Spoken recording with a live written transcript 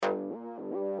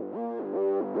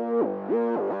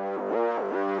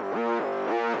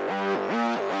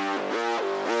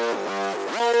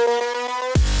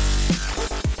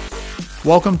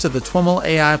Welcome to the TWIML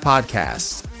AI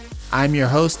Podcast. I'm your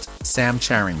host, Sam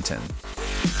Charrington.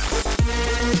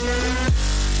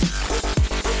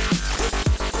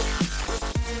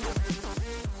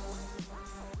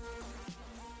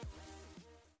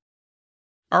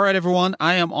 All right, everyone.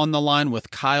 I am on the line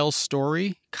with Kyle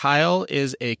Story. Kyle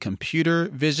is a computer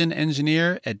vision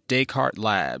engineer at Descartes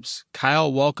Labs.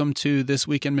 Kyle, welcome to This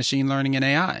Week in Machine Learning and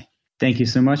AI. Thank you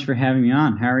so much for having me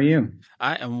on. How are you?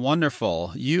 I am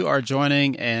wonderful. You are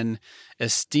joining an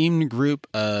esteemed group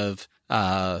of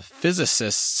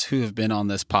physicists who have been on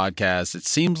this podcast. It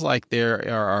seems like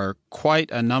there are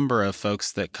quite a number of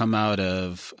folks that come out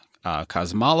of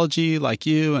cosmology like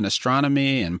you and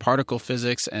astronomy and particle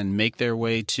physics and make their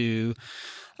way to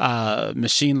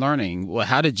machine learning. Well,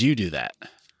 how did you do that?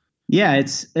 Yeah,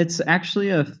 it's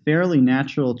actually a fairly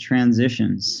natural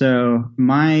transition. So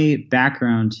my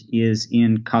background is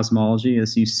in cosmology,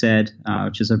 as you said,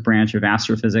 which is a branch of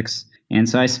astrophysics. And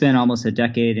so I spent almost a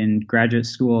decade in graduate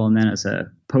school and then as a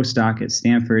postdoc at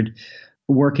Stanford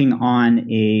working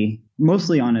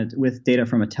with data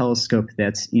from a telescope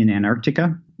that's in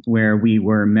Antarctica, where we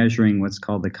were measuring what's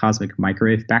called the cosmic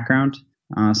microwave background.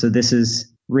 So this is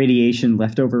radiation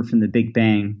left over from the Big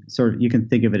Bang. Sort of, you can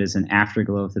think of it as an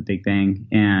afterglow of the Big Bang,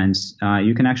 and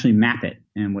you can actually map it.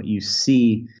 And what you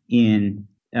see in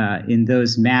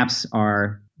those maps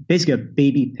are basically a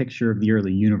baby picture of the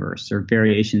early universe, or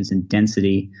variations in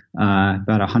density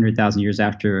about 100,000 years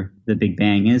after the Big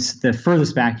Bang. And it's the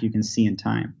furthest back you can see in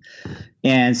time.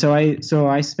 And so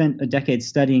I spent a decade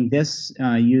studying this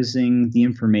using the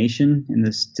information and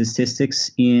the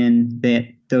statistics in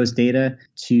those data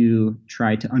to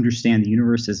try to understand the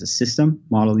universe as a system,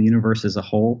 model the universe as a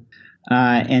whole.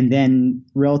 And then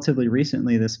relatively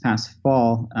recently, this past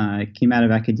fall, I came out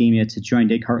of academia to join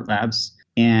Descartes Labs.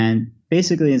 And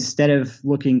basically, instead of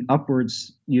looking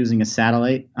upwards using a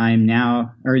satellite,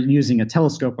 using a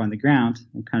telescope on the ground.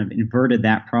 I've kind of inverted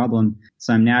that problem.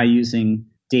 So I'm now using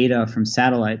data from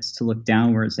satellites to look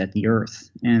downwards at the Earth.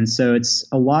 And so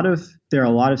there are a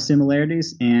lot of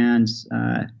similarities and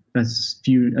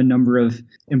a number of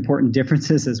important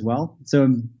differences as well. So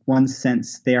in one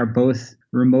sense, they are both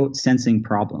remote sensing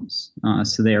problems.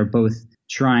 So they are both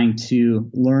trying to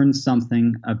learn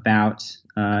something about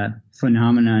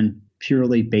phenomenon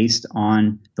purely based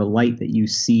on the light that you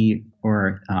see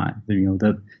or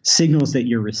the signals that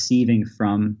you're receiving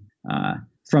from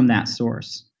that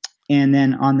source. And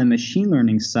then on the machine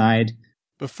learning side,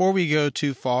 before we go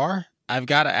too far, I've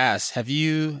got to ask: did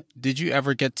you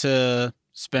ever get to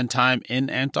spend time in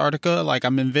Antarctica? Like,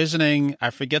 I'm envisioning, I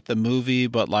forget the movie,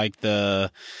 but like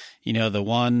the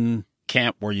one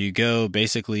camp where you go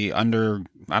basically under,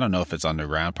 I don't know if it's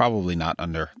underground, probably not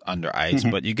under ice,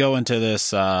 but you go into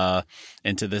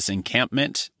this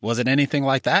encampment. Was it anything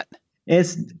like that?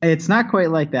 It's not quite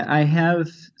like that. I have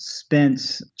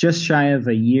spent just shy of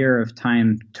a year of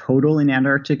time total in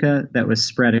Antarctica that was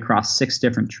spread across 6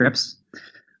 different trips.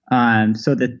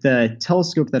 So that the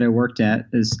telescope that I worked at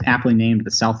is aptly named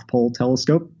the South Pole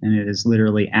Telescope, and it is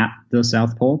literally at the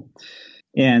South Pole.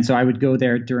 And so I would go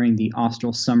there during the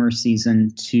austral summer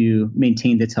season to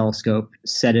maintain the telescope,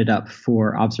 set it up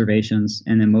for observations.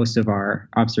 And then most of our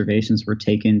observations were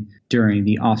taken during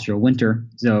the austral winter.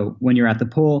 So when you're at the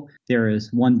pole, there is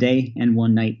 1 day and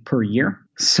 1 night per year.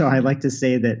 So I like to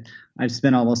say that I've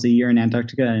spent almost a year in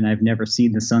Antarctica and I've never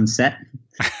seen the sun set,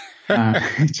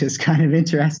 which is kind of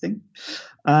interesting.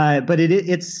 But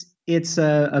it's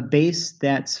a base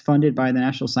that's funded by the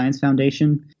National Science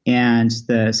Foundation, and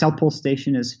the South Pole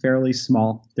Station is fairly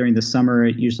small. During the summer,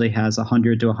 it usually has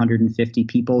 100 to 150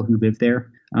 people who live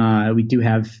there. We do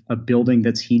have a building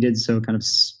that's heated, so kind of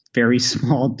very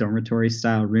small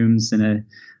dormitory-style rooms and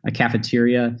a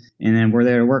cafeteria, and then we're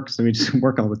there to work, so we just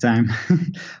work all the time.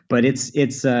 But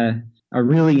it's a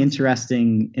really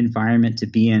interesting environment to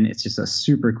be in. It's just a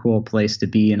super cool place to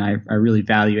be, and I really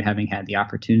value having had the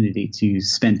opportunity to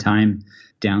spend time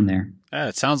down there.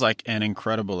 It sounds like an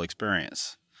incredible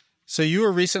experience. So you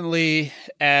were recently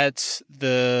at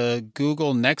the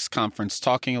Google Next conference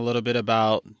talking a little bit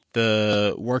about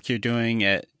the work you're doing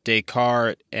at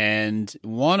Descartes, and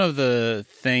one of the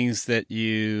things that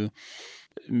you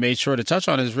made sure to touch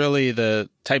on is really the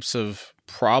types of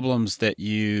problems that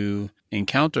you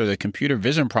encounter, the computer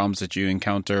vision problems that you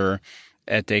encounter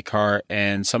at Descartes,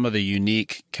 and some of the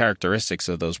unique characteristics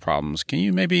of those problems. Can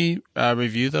you maybe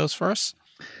review those for us?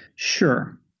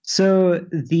 Sure. So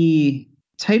the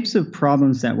types of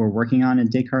problems that we're working on in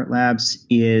Descartes Labs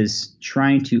is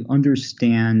trying to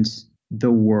understand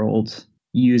the world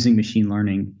using machine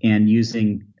learning and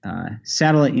using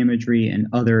satellite imagery and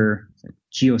other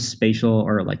geospatial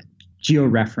or like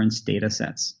georeference data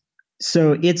sets.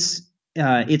 So it's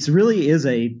really is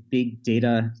a big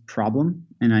data problem,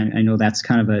 and I know that's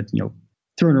kind of a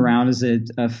thrown around as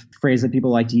a phrase that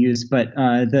people like to use, but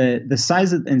the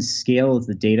size and scale of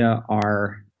the data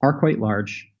are quite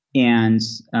large, and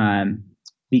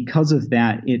because of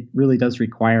that, it really does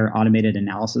require automated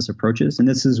analysis approaches, and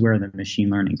this is where the machine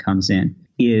learning comes in,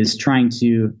 is trying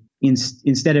to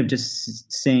instead of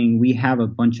just saying we have a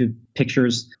bunch of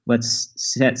pictures, let's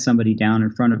set somebody down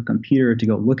in front of a computer to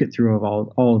go look it through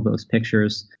all of those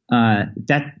pictures.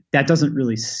 That doesn't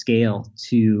really scale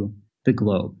to the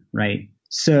globe, right?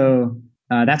 So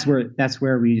that's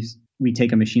where we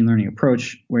take a machine learning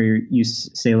approach where you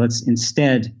say let's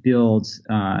instead build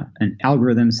an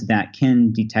algorithms that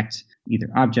can detect either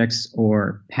objects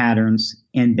or patterns,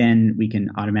 and then we can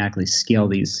automatically scale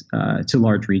these to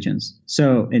large regions.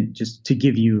 So, and just to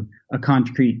give you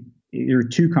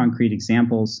two concrete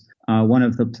examples, one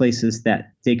of the places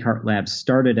that Descartes Labs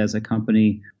started as a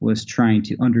company was trying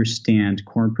to understand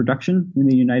corn production in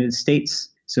the United States.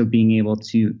 So being able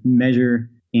to measure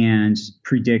and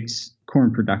predict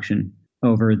corn production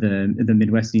over the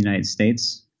Midwest of the United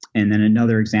States. And then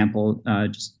another example,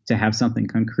 just to have something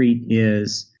concrete,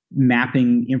 is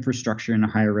mapping infrastructure in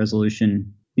a higher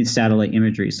resolution in satellite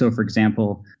imagery. So, for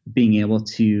example, being able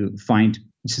to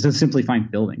simply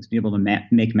find buildings, be able to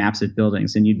make maps of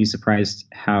buildings, and you'd be surprised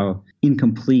how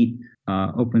incomplete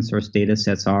open source data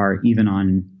sets are, even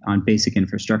on basic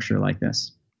infrastructure like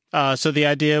this. So the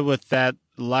idea with that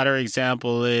latter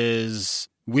example is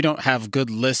we don't have good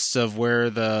lists of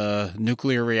where the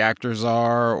nuclear reactors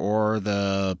are or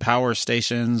the power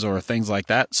stations or things like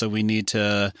that. So we need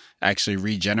to actually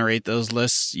regenerate those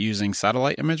lists using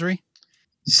satellite imagery.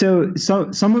 So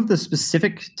some of the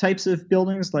specific types of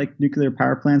buildings, like nuclear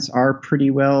power plants, are pretty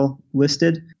well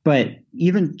listed. But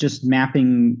even just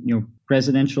mapping,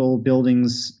 residential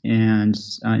buildings and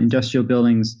industrial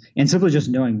buildings, and simply just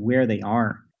knowing where they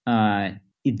are,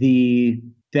 the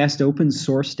best open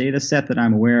source data set that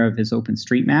I'm aware of is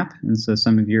OpenStreetMap. And so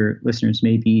some of your listeners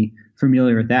may be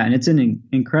familiar with that. And it's an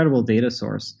incredible data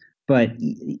source. But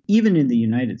even in the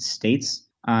United States,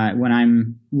 when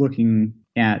I'm looking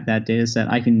at that data set,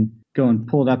 I can go and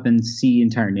pull it up and see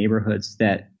entire neighborhoods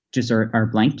that just are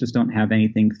blank, just don't have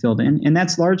anything filled in. And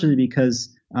that's largely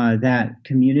because that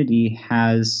community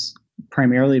has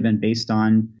primarily been based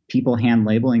on people hand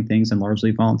labeling things and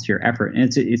largely volunteer effort.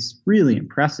 And it's really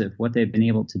impressive what they've been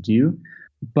able to do.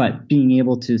 But being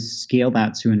able to scale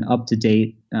that to an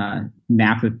up-to-date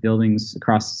map of buildings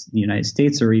across the United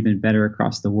States, or even better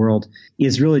across the world,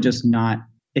 is really just not.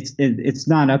 It's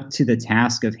not up to the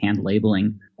task of hand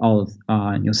labeling all of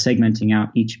segmenting out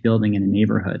each building in a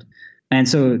neighborhood. And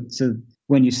so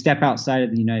when you step outside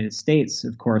of the United States,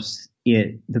 of course,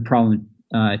 the problem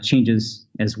changes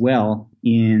as well,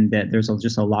 in that there's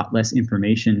just a lot less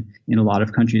information in a lot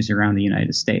of countries around the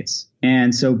United States.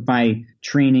 And so by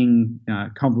training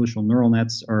convolutional neural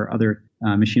nets or other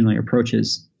machine learning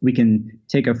approaches, we can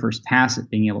take a first pass at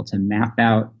being able to map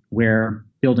out where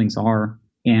buildings are.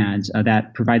 And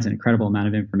that provides an incredible amount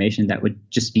of information that would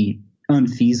just be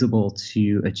unfeasible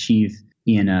to achieve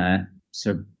in a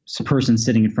person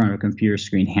sitting in front of a computer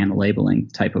screen hand labeling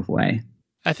type of way.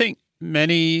 I think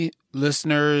many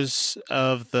listeners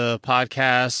of the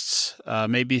podcasts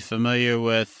may be familiar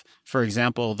with, for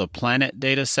example, the Planet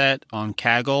data set on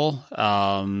Kaggle,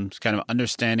 kind of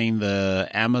understanding the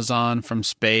Amazon from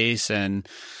space. And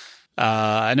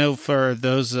I know for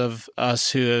those of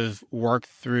us who have worked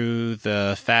through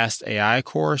the Fast AI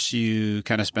course, you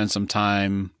kind of spend some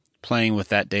time playing with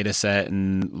that data set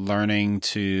and learning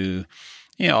to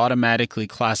automatically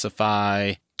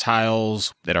classify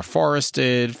tiles that are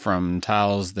forested from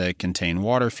tiles that contain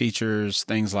water features,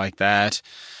 things like that.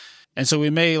 And so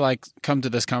we may come to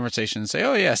this conversation and say,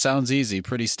 oh yeah, sounds easy,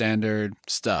 pretty standard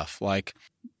stuff.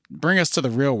 Bring us to the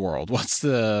real world. What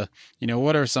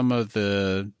are some of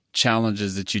the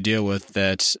challenges that you deal with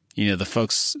that, the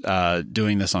folks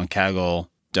doing this on Kaggle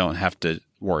don't have to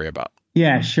worry about?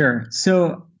 Yeah, sure.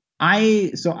 So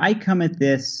I come at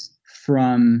this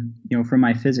from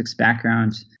my physics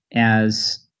background,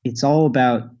 as it's all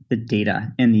about the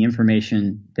data and the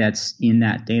information that's in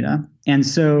that data. And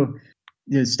so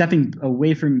stepping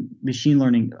away from machine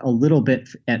learning a little bit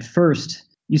at first,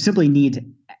 you simply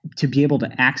need to be able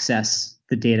to access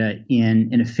the data in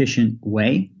an efficient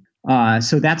way.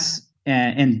 So that's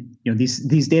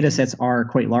these data sets are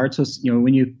quite large. So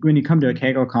when you come to a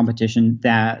Kaggle competition,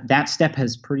 that step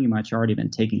has pretty much already been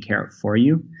taken care of for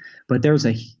you. But there's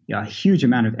a huge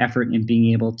amount of effort in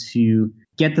being able to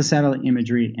get the satellite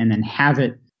imagery and then have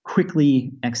it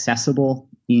quickly accessible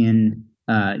in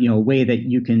a way that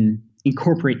you can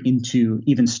incorporate into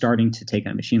even starting to take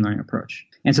a machine learning approach.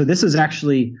 And so this is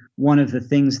actually one of the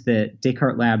things that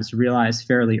Descartes Labs realized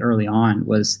fairly early on,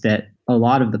 was that a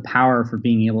lot of the power for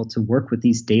being able to work with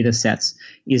these data sets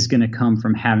is going to come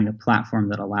from having a platform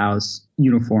that allows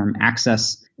uniform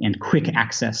access and quick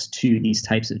access to these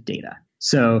types of data.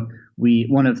 So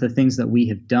one of the things that we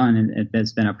have done, and it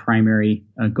has been a primary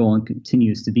goal and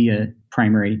continues to be a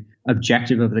primary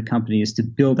objective of the company, is to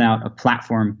build out a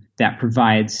platform that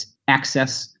provides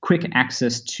quick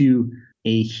access to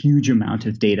a huge amount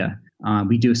of data.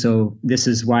 We do so. This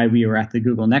is why we were at the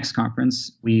Google Next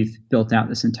conference. We've built out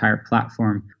this entire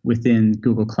platform within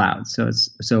Google Cloud.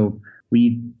 So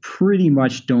we pretty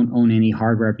much don't own any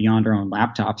hardware beyond our own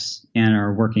laptops and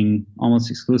are working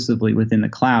almost exclusively within the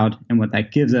cloud. And what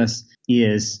that gives us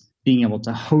is being able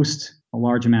to host a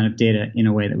large amount of data in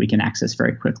a way that we can access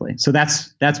very quickly. So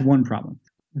that's one problem.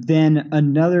 Then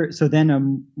a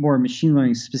more machine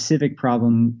learning specific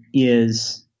problem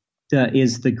is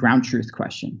the ground truth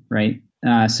question, right?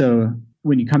 So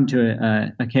when you come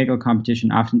to a Kaggle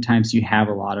competition, oftentimes you have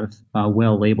a lot of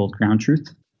well-labeled ground truth.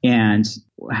 And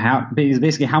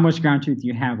basically how much ground truth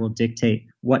you have will dictate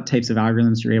what types of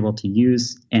algorithms you're able to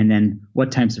use, and then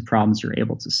what types of problems you're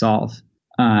able to solve.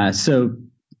 So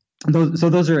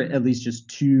those are at least just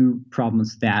two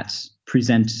problems that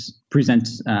present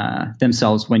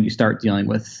themselves when you start dealing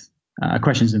with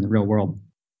questions in the real world.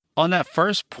 On that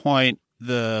first point,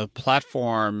 the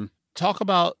platform, talk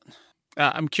about,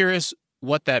 I'm curious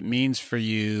what that means for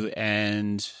you,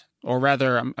 or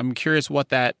rather, I'm curious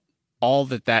what all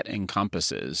that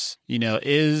encompasses.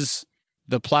 Is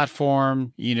the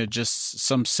platform, just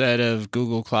some set of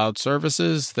Google Cloud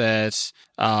services that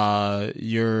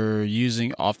you're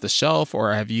using off the shelf,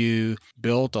 or have you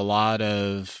built a lot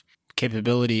of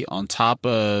capability on top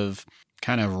of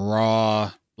kind of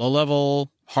raw,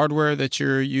 low-level hardware that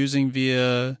you're using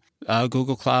via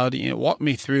Google Cloud? Walk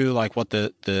me through what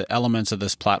the elements of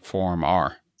this platform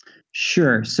are.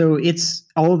 Sure. So it's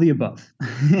all of the above,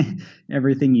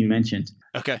 everything you mentioned.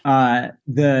 Okay.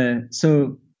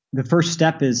 So the first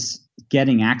step is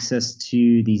getting access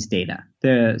to these data.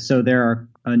 So there are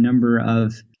a number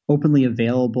of openly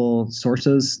available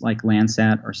sources like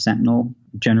Landsat or Sentinel,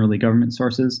 generally government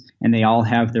sources, and they all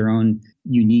have their own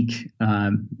unique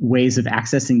ways of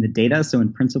accessing the data. So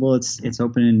in principle, it's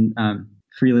open and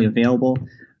freely available,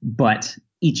 but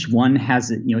each one has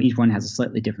a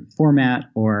slightly different format,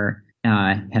 or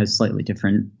has slightly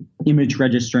different image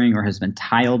registering, or has been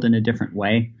tiled in a different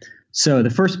way. So the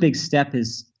first big step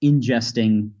is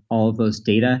ingesting all of those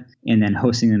data and then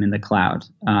hosting them in the cloud.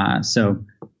 So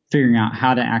figuring out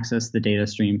how to access the data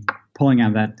stream, pulling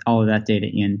out all of that data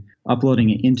in,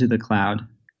 uploading it into the cloud.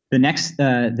 The next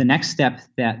step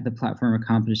that the platform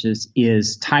accomplishes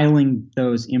is tiling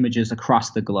those images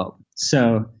across the globe.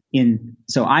 So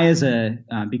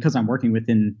because I'm working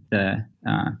within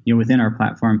within our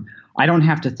platform, I don't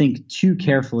have to think too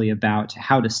carefully about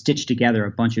how to stitch together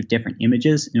a bunch of different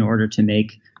images in order to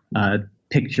make a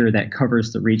picture that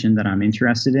covers the region that I'm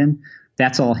interested in.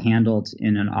 That's all handled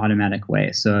in an automatic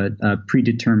way. So a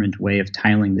predetermined way of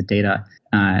tiling the data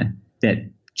that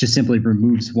just simply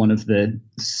removes one of the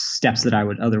steps that I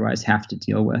would otherwise have to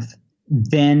deal with.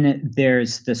 Then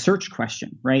there's the search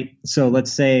question, right? So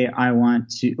let's say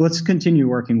let's continue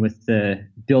working with the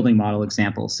building model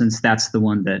example, since that's the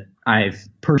one that I've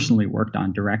personally worked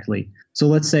on directly. So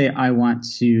let's say I want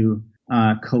to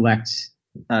collect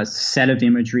a set of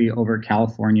imagery over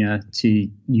California to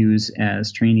use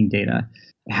as training data.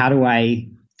 How do I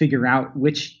figure out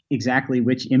which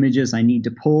images I need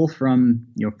to pull from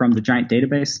the giant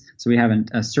database? So we have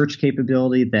a search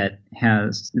capability that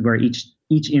has where each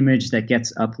image that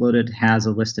gets uploaded has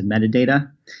a list of metadata,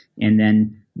 and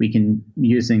then we can,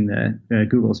 using the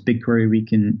Google's BigQuery,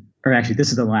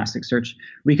 this is Elasticsearch,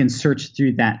 we can search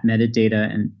through that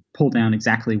metadata and pull down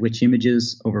exactly which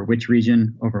images over which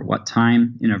region over what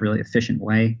time in a really efficient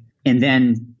way, and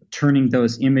then turning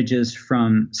those images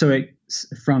from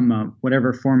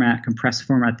whatever compressed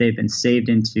format they've been saved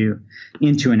into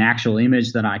an actual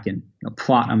image that I can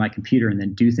plot on my computer and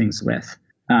then do things with.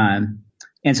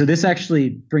 And so this actually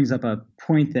brings up a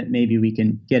point that maybe we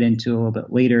can get into a little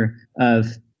bit later of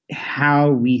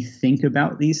how we think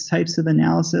about these types of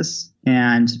analysis.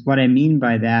 And what I mean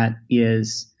by that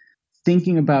is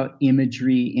thinking about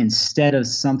imagery instead of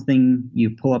something you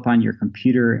pull up on your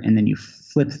computer and then you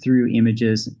flip through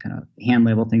images and kind of hand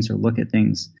label things or look at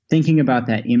things. Thinking about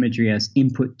that imagery as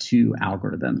input to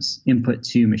algorithms, input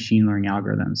to machine learning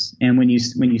algorithms. And when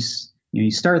you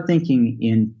start thinking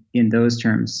in those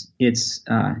terms, it's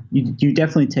you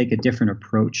definitely take a different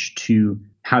approach to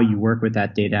how you work with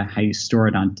that data, how you store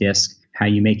it on disk, how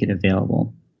you make it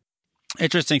available.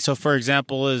 Interesting. So, for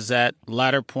example, is that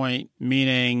latter point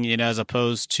meaning, as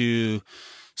opposed to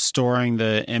storing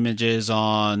the images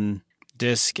on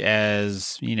disk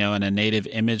as, in a native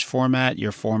image format,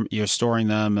 you're storing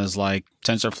them as like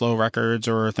TensorFlow records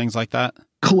or things like that?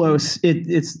 Close.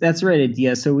 That's the right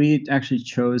idea. So we actually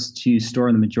chose to store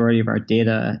the majority of our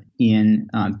data in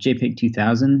JPEG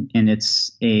 2000, and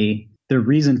the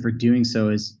reason for doing so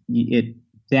is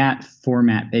that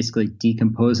format basically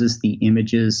decomposes the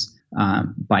images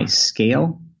by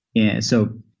scale, and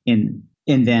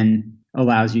then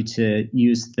allows you to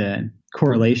use the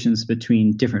correlations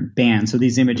between different bands. So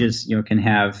these images, can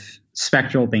have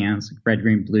spectral bands, like red,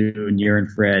 green, blue, near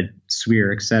infrared,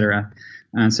 SWIR, etc.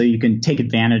 So you can take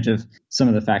advantage of some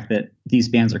of the fact that these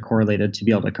bands are correlated to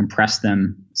be able to compress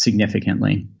them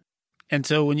significantly. And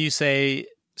so when you say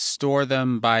store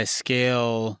them by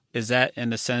scale, is that in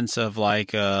the sense of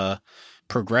like a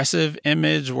progressive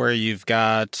image where you've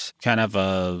got kind of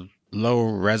a low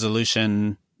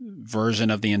resolution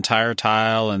version of the entire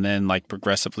tile and then like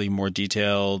progressively more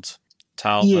detailed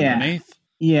tiles underneath?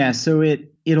 Yeah, so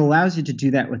it allows you to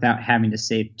do that without having to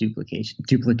save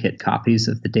duplicate copies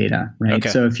of the data, right? Okay.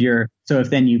 So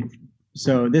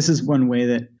so this is one way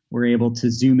that we're able to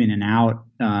zoom in and out.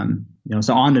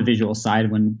 So on the visual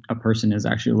side, when a person is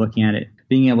actually looking at it,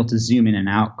 being able to zoom in and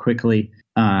out quickly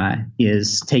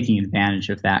is taking advantage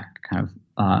of that kind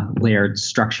of layered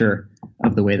structure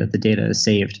of the way that the data is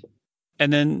saved.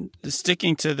 And then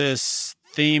sticking to this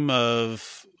theme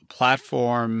of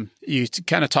platform, you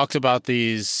kind of talked about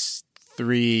these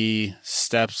 3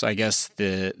 steps, I guess,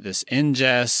 this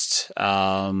ingest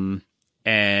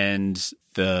and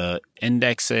the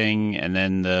indexing, and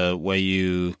then the way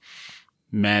you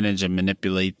manage and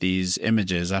manipulate these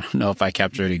images. I don't know if I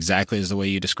captured it exactly as the way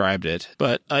you described it,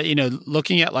 but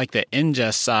looking at like the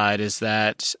ingest side,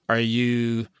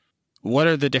 what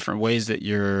are the different ways that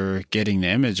you're getting the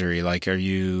imagery? Like, are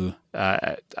you,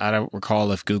 I don't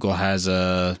recall if Google has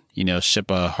a, ship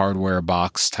a hardware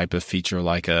box type of feature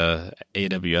like a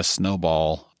AWS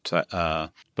Snowball.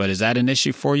 But is that an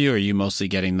issue for you? Or are you mostly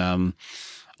getting them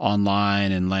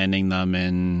online and landing them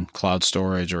in cloud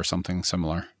storage or something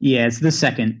similar? Yeah, it's the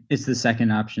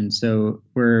second option. So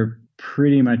we're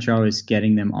pretty much always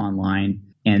getting them online,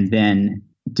 and then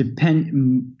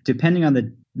depending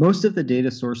on most of the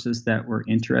data sources that we're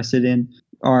interested in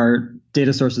are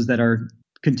data sources that are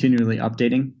continually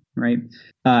updating, right?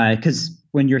 Because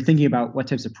when you're thinking about what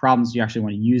types of problems you actually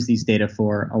want to use these data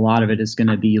for, a lot of it is going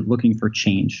to be looking for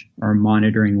change or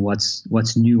monitoring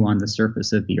what's new on the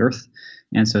surface of the Earth.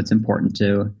 And so it's important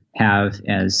to have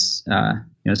as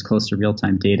close to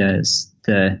real-time data as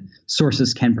the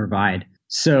sources can provide.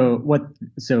 So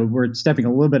we're stepping a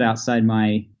little bit outside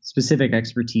my specific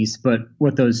expertise, but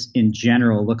what those in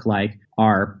general look like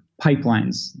are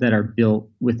pipelines that are built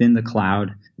within the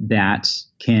cloud that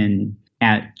can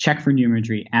check for new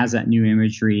imagery as that new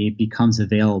imagery becomes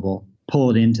available, pull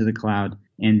it into the cloud,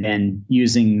 and then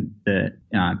using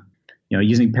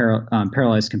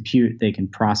parallelized compute, they can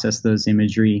process those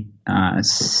imagery,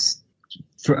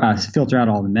 filter out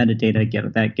all the metadata,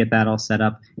 get that all set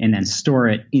up, and then store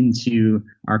it into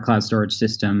our cloud storage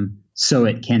system so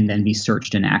it can then be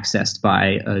searched and accessed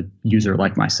by a user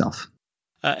like myself.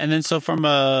 And then so from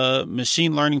a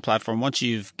machine learning platform, once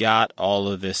you've got all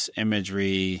of this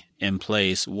imagery in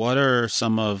place, what are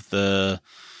some of the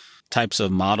types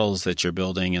of models that you're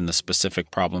building and the specific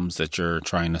problems that you're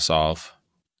trying to solve?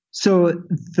 So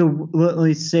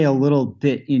let's say a little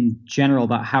bit in general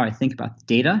about how I think about the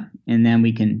data, and then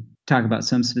we can talk about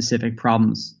some specific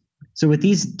problems. So with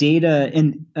these data,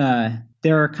 and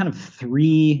there are kind of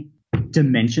 3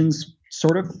 dimensions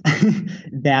sort of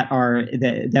that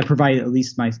provide at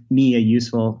least me a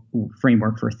useful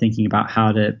framework for thinking about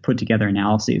how to put together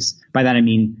analyses. By that I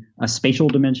mean a spatial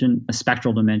dimension, a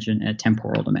spectral dimension, and a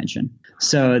temporal dimension.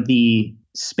 So the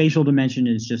spatial dimension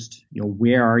is just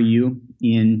where are you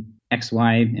in X,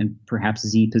 Y, and perhaps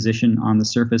Z position on the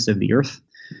surface of the Earth.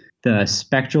 The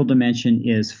spectral dimension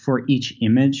is for each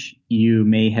image you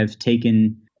may have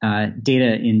taken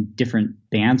data in different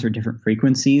bands or different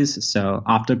frequencies. So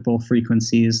optical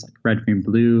frequencies like red, green,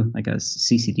 blue, like a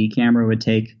CCD camera would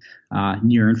take,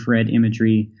 near infrared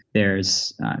imagery.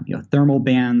 There's thermal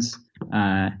bands.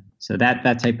 So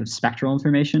that type of spectral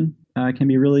information can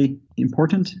be really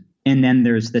important. And then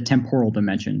there's the temporal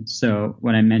dimension. So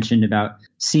what I mentioned about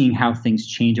seeing how things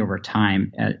change over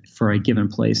time for a given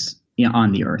place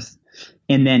on the Earth.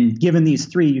 And then given these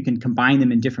three, you can combine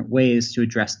them in different ways to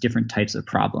address different types of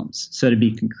problems. So to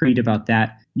be concrete about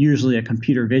that, usually a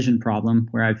computer vision problem,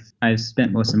 where I've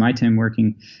spent most of my time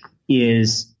working,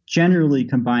 is generally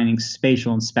combining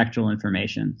spatial and spectral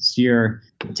information. So you're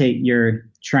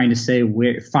trying to say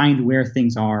find where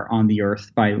things are on the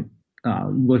Earth by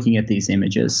looking at these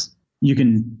images. You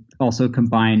can also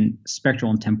combine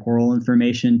spectral and temporal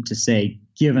information to say,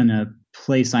 given a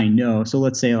place I know, so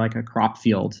let's say like a crop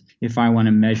field, if I want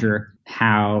to measure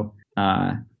how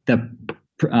that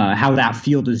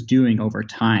field is doing over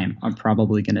time, I'm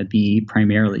probably going to be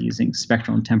primarily using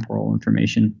spectral and temporal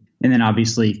information. And then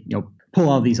obviously, pull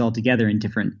all these all together in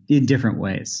different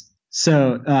ways.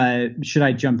 So should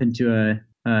I jump into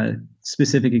a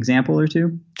specific example or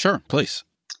two? Sure, please.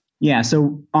 Yeah.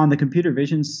 So on the computer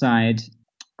vision side,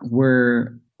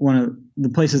 one of the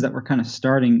places that we're kind of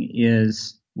starting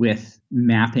is with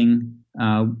mapping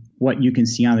what you can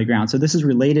see on the ground. So this is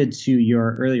related to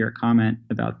your earlier comment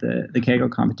about the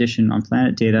Kaggle competition on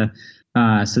Planet Data.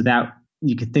 So that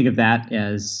you could think of that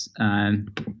as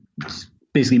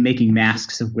basically making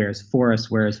masks of where's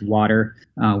forest, where's water,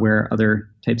 where are other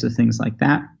types of things like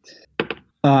that.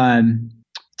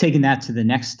 Taking that to the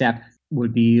next step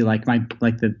would be like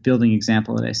the building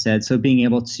example that I said. So being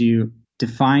able to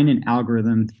define an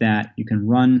algorithm that you can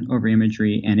run over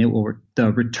imagery, and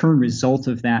the return result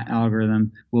of that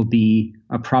algorithm will be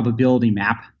a probability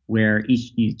map where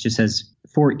it just says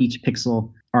for each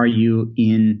pixel, are you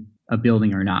in a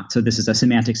building or not? So this is a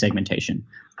semantic segmentation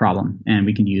problem, and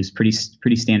we can use pretty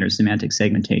standard semantic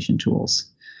segmentation tools.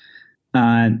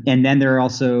 And then there are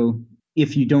also,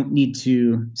 if you don't need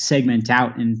to segment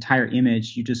out an entire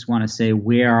image, you just want to say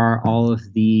where are all of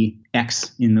the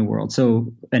X in the world.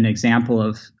 So an example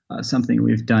of something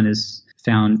we've done is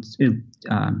found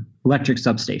electric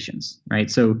substations,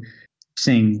 right? So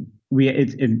saying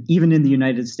even in the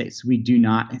United States,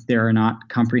 there are not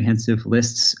comprehensive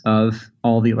lists of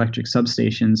all the electric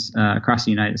substations across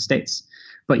the United States,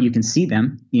 but you can see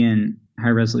them in high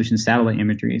resolution satellite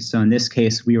imagery. So in this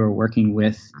case, we were working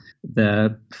with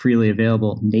the freely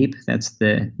available NAIP, that's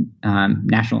the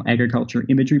National Agriculture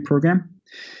Imagery Program.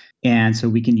 And so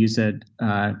we can use an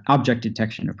object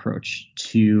detection approach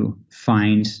to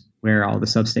find where all the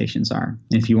substations are.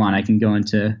 And if you want, I can go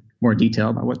into more detail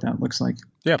about what that looks like.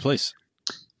 Yeah, please.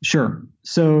 Sure.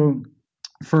 So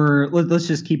let's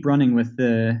just keep running with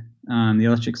the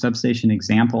electric substation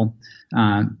example.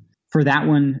 For that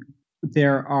one,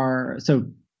 so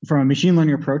from a machine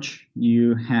learning approach,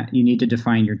 you need to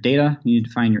define your data, you need to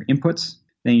define your inputs,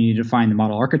 then you need to define the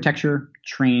model architecture,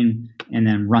 train, and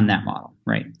then run that model,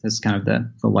 right? That's kind of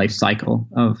the life cycle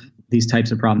of these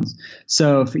types of problems.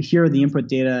 So here, the input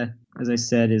data, as I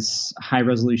said, is high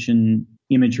resolution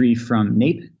imagery from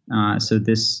NAIP. So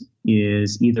this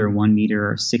is either 1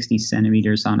 meter or 60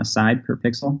 centimeters on a side per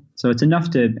pixel. So it's enough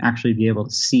to actually be able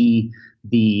to see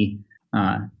the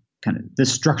kind of the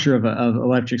structure of an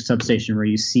electric substation, where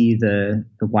you see the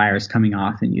wires coming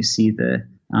off, and you see the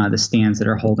stands that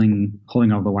are holding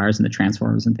all the wires and the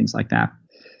transformers and things like that.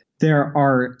 There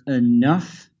are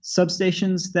enough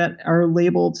substations that are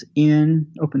labeled in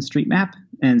OpenStreetMap,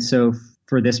 and so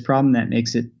for this problem, that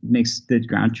makes the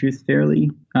ground truth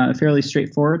fairly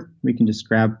straightforward. We can just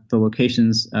grab the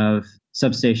locations of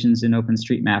substations in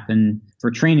OpenStreetMap, and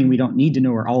for training, we don't need to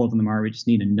know where all of them are. We just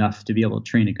need enough to be able to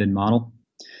train a good model.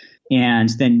 And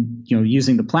then,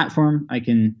 using the platform, I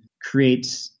can create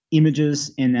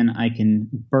images, and then I can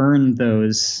burn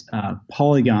those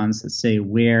polygons that say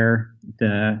where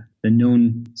the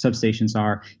known substations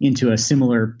are into a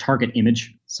similar target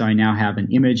image. So I now have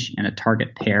an image and a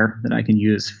target pair that I can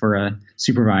use for a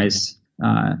supervised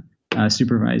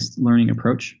learning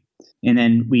approach. And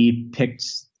then we picked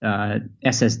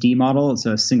SSD model. It's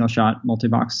a single shot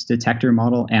multi-box detector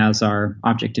model as our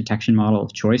object detection model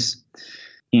of choice.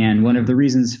 And one of the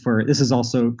reasons for this is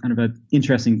also kind of an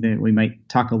interesting thing that we might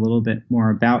talk a little bit more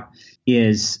about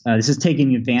is this is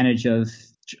taking advantage of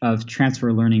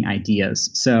transfer learning ideas.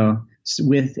 So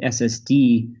with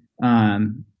SSD,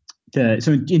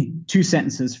 so in two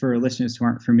sentences for listeners who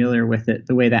aren't familiar with it,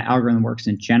 the way that algorithm works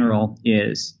in general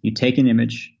is you take an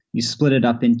image, you split it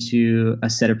up into a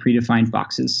set of predefined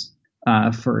boxes.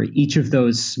 For each of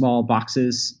those small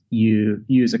boxes, you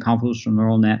use a convolutional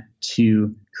neural net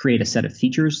to create a set of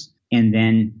features. And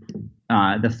then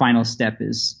the final step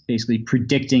is basically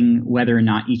predicting whether or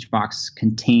not each box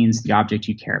contains the object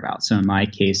you care about. So in my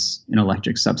case, an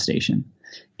electric substation.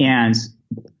 And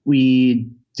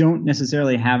we don't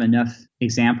necessarily have enough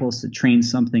examples to train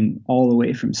something all the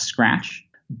way from scratch,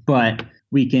 but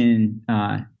we can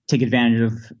take advantage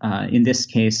of, in this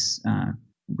case,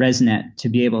 ResNet to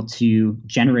be able to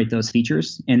generate those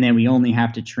features, and then we only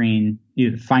have to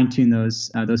fine tune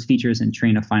those features and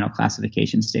train a final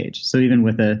classification stage. So even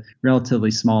with a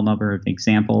relatively small number of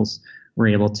examples, we're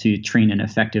able to train an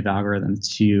effective algorithm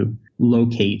to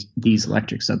locate these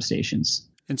electric substations.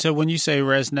 And so when you say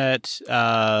ResNet,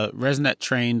 ResNet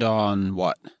trained on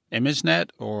what?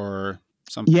 ImageNet or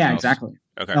something else? Exactly.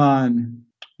 Okay.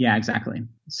 Yeah, exactly.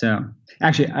 So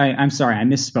actually, I'm sorry, I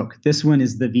misspoke. This one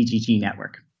is the VGG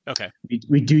network. Okay.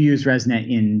 We do use ResNet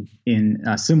in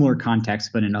a similar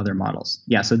context, but in other models.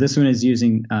 Yeah, so this one is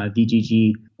using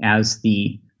VGG as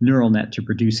the neural net to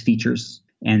produce features.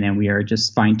 And then we are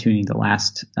just fine-tuning the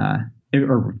last,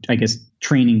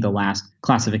 training the last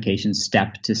classification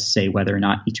step to say whether or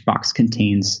not each box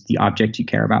contains the object you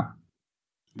care about.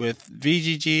 With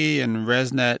VGG and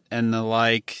ResNet and the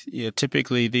like,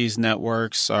 typically these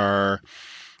networks are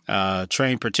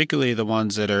trained, particularly the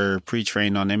ones that are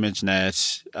pre-trained on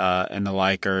ImageNet and the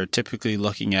like, are typically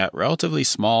looking at relatively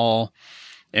small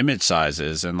image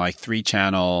sizes and like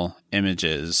 3-channel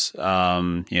images,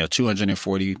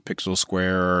 240 pixel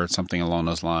square or something along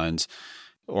those lines.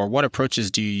 Or what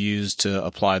approaches do you use to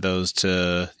apply those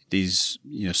to these,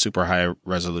 super high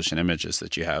resolution images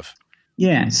that you have?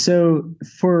 Yeah, so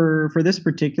for this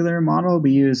particular model,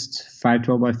 we used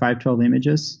 512 by 512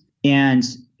 images, and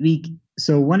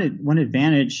one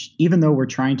advantage, even though we're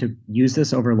trying to use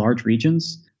this over large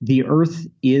regions, the Earth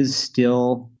is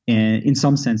still in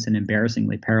some sense an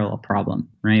embarrassingly parallel problem,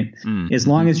 right? As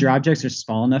long as your objects are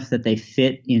small enough that they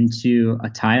fit into a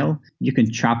tile, you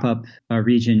can chop up a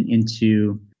region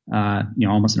into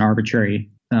almost an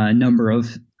arbitrary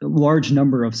large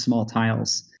number of small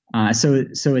tiles.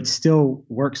 So it still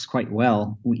works quite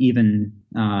well, even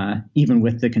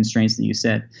with the constraints that you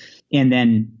said. And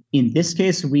then in this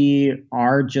case, we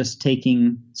are just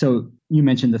taking. So you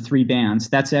mentioned the 3 bands.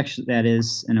 That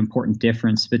is an important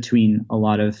difference between a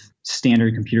lot of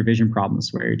standard computer vision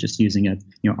problems where you're just using a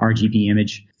RGB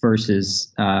image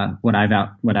versus what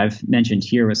I've mentioned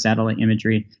here with satellite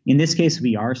imagery. In this case,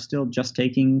 we are still just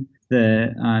taking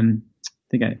the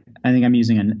I think I'm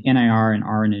using an NIR, an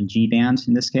R, and a G band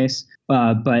in this case.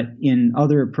 But in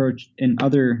other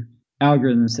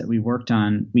algorithms that we worked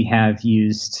on, we have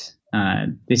used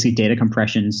basically data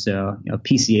compression, so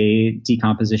PCA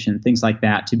decomposition, things like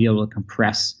that, to be able to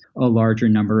compress a larger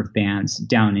number of bands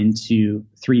down into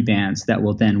 3 bands that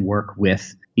will then work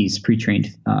with these pre-trained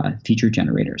feature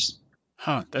generators.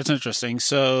 That's interesting.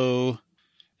 So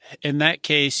in that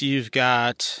case, you've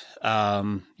got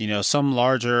some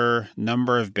larger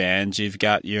number of bands. You've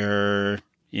got your,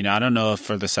 I don't know if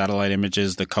for the satellite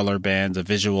images, the color bands, the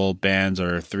visual bands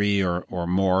are 3 or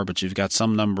more, but you've got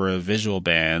some number of visual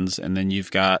bands, and then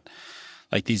you've got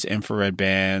like these infrared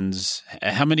bands.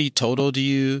 How many total do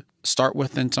you start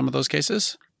with in some of those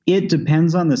cases? It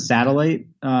depends on the satellite.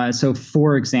 So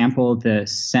for example, the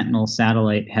Sentinel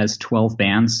satellite has 12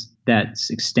 bands that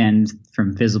extend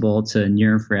from visible to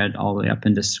near infrared all the way up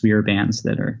into SWIR bands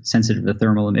that are sensitive to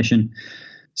thermal emission.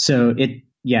 So it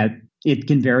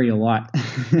can vary a lot.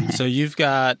 So you've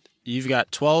got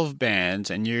 12 bands,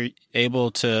 and you're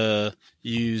able to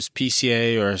use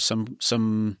PCA or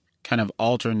some kind of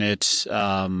alternate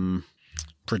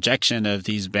projection of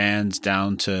these bands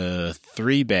down to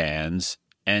 3 bands,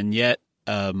 and yet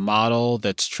a model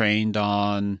that's trained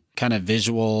on kind of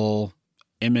visual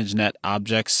ImageNet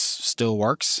objects still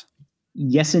works?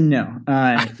 Yes and no.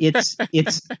 It's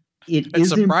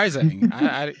surprising.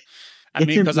 I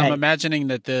mean, because I'm imagining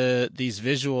that these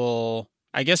visual,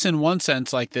 I guess in one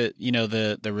sense, like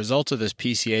the result of this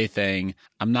PCA thing,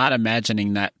 I'm not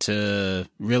imagining that to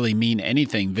really mean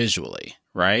anything visually,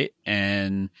 right?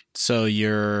 And so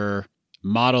your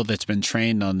model that's been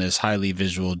trained on this highly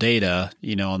visual data,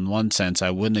 in one sense,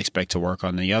 I wouldn't expect to work.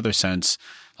 On the other sense,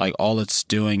 like all it's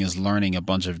doing is learning a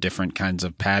bunch of different kinds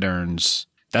of patterns.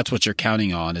 That's what you're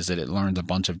counting on, is that it learns a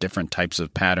bunch of different types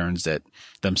of patterns that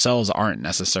themselves aren't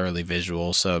necessarily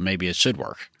visual. So maybe it should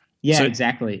work. Yeah,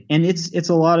 exactly. And it's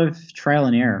a lot of trial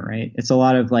and error, right? It's a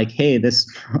lot of like, hey, this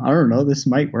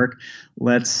might work.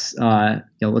 Let's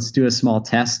do a small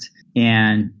test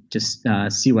and just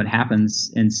see what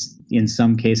happens. And in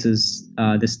some cases,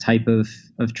 this type of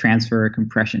transfer or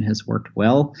compression has worked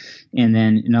well. And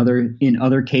then in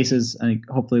other cases, I think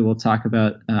hopefully we'll talk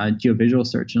about geovisual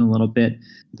search in a little bit.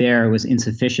 There was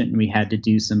insufficient, and we had to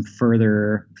do some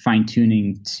further fine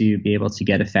tuning to be able to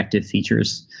get effective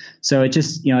features. So it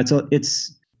just,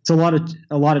 it's a lot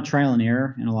of trial and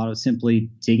error, and a lot of simply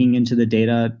digging into the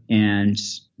data and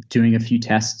doing a few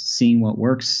tests, seeing what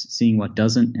works, seeing what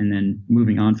doesn't, and then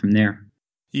moving on from there.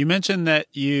 You mentioned that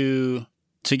you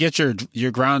to get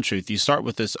your ground truth, you start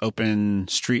with this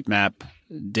OpenStreetMap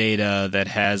data that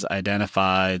has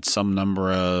identified some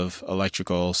number of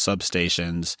electrical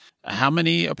substations. How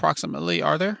many approximately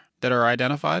are there that are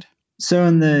identified? So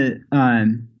in the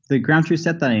ground truth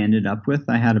set that I ended up with,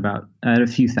 I had a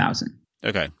few thousand.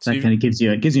 Okay. So that kind of gives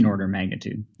you an order of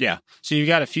magnitude. Yeah. So you've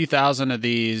got a few thousand of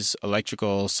these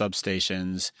electrical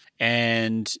substations,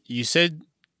 and you said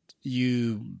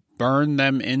you burn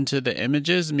them into the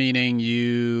images, meaning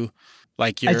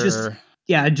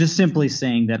just simply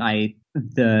saying that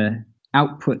the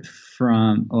output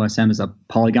from OSM is a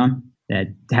polygon that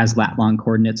has lat long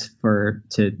coordinates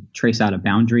to trace out a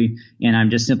boundary, and I'm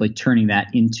just simply turning that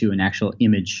into an actual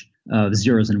image of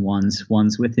zeros and ones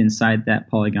within inside that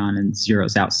polygon and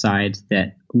zeros outside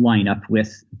that line up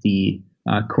with the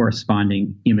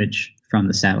corresponding image from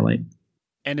the satellite.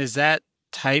 And is that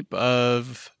type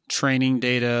of training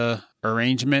data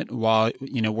arrangement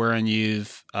wherein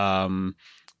you've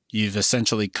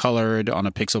essentially colored on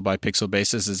a pixel by pixel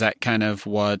basis? Is that kind of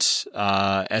what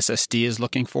SSD is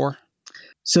looking for?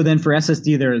 So then for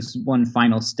SSD, there's one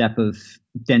final step of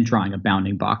then drawing a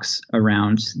bounding box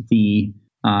around the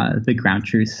ground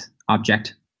truth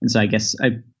object. And so I guess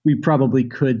we probably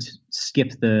could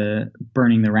skip the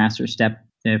burning the raster step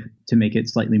to make it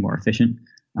slightly more efficient.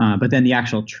 But then the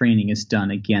actual training is done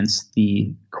against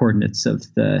the coordinates of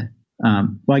the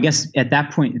I guess at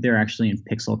that point they're actually in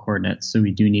pixel coordinates. So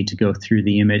we do need to go through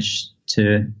the image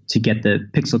to get the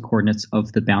pixel coordinates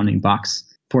of the bounding box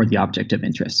for the object of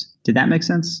interest. Did that make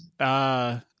sense?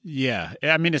 Yeah.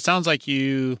 I mean, it sounds like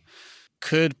you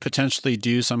could potentially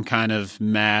do some kind of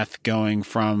math going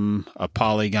from a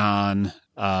polygon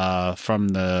from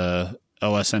the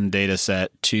OSM data set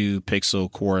to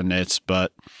pixel coordinates,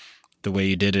 but the way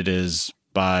you did it is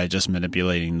by just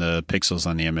manipulating the pixels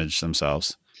on the image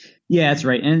themselves. Yeah, that's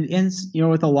right. And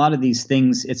with a lot of these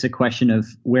things, it's a question of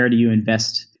where do you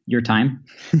invest your time?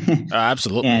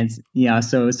 Absolutely. And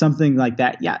so something like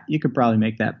that, you could probably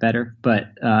make that better. But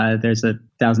there's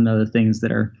 1,000 other things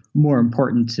that are more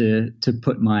important to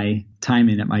put my time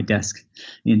in at my desk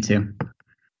into.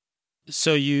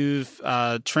 So you've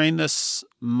trained this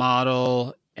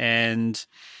model, and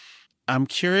I'm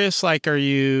curious, are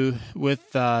you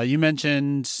with, you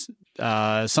mentioned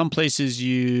some places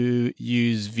you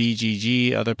use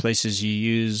VGG, other places you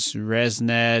use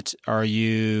ResNet. Are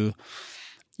you,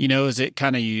 is it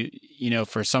kind of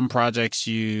for some projects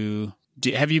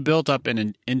have you built up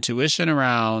an intuition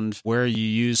around where you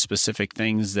use specific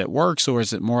things that works, or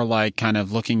is it more like kind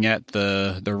of looking at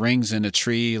the rings in a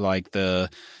tree, like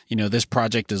this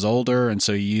project is older, and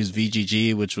so you use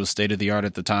VGG, which was state of the art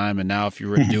at the time, and now if you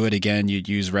were to do it again, you'd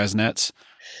use ResNets?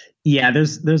 Yeah,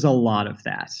 there's a lot of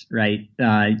that, right?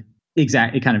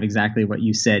 Exactly what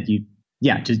you said.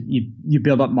 You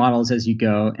build up models as you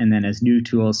go, and then as new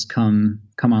tools come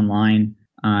online,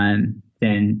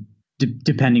 then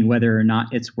depending whether or not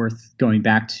it's worth going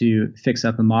back to fix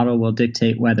up a model will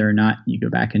dictate whether or not you go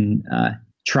back and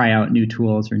try out new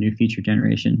tools or new feature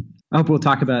generation. I hope we'll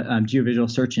talk about geovisual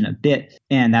search in a bit,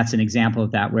 and that's an example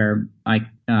of that where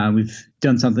we've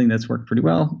done something that's worked pretty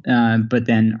well, but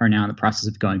then are now in the process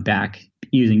of going back,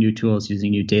 using new tools, using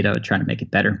new data, trying to make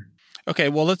it better. Okay,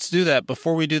 well, let's do that.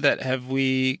 Before we do that, have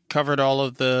we covered all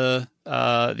of the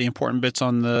important bits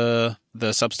on the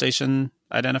substation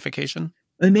identification?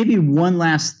 And maybe one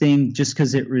last thing, just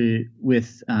because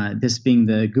with this being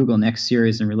the Google Next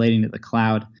series and relating to the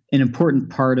cloud, an important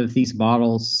part of these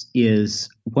models is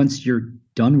once you're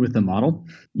done with the model,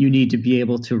 you need to be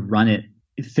able to run it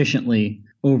efficiently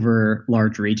over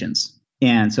large regions.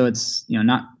 And so it's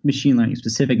not machine learning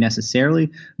specific necessarily,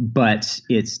 but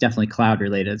it's definitely cloud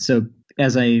related. So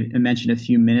as I mentioned a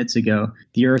few minutes ago,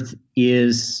 the Earth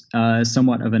is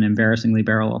somewhat of an embarrassingly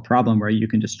parallel problem where you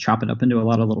can just chop it up into a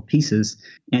lot of little pieces.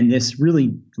 And this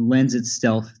really lends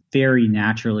itself very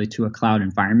naturally to a cloud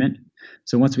environment.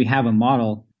 So once we have a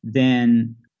model,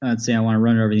 then let's say I want to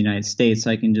run it over the United States,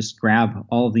 I can just grab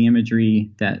all of the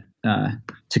imagery that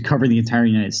to cover the entire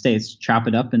United States, chop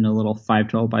it up into little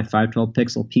 512 by 512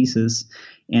 pixel pieces,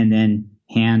 and then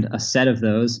hand a set of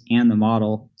those and the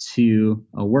model to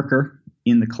a worker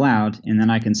in the cloud, and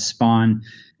then I can spawn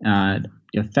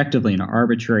effectively an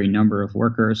arbitrary number of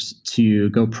workers to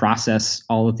go process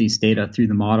all of these data through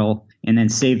the model and then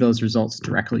save those results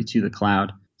directly to the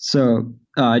cloud. So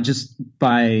just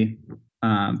by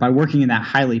working in that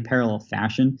highly parallel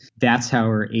fashion, that's how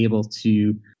we're able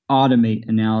to automate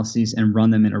analyses and run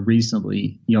them in a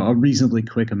reasonably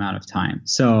quick amount of time.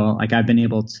 So like I've been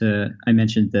able to, I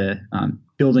mentioned the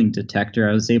building detector.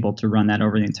 I was able to run that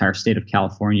over the entire state of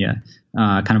California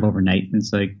kind of overnight. And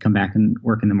so I come back and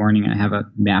work in the morning and I have a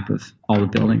map of all the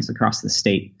buildings across the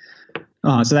state.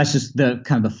 So that's just the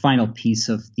kind of the final piece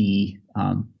of the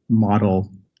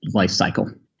model life cycle.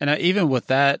 And even with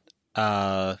that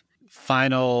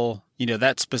final,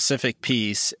 that specific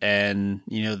piece and,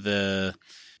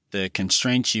 the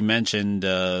constraints you mentioned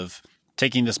of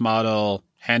taking this model,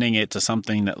 handing it to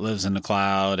something that lives in the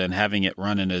cloud and having it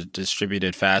run in a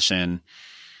distributed fashion.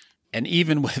 And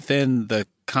even within the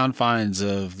confines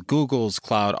of Google's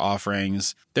cloud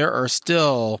offerings, there are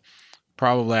still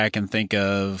probably I can think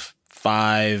of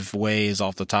 5 ways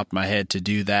off the top of my head to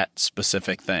do that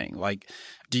specific thing. Like,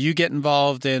 do you get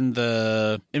involved in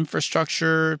the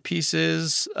infrastructure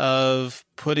pieces of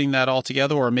putting that all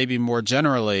together? Or maybe more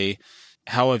generally,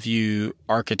 how have you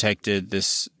architected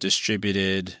this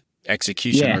distributed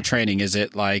execution or training? Is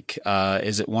it like,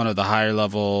 is it one of the higher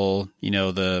level,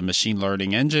 the machine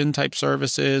learning engine type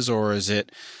services, or is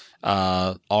it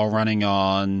all running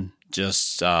on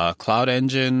just Cloud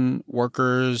Engine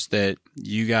workers that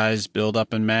you guys build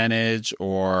up and manage,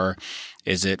 or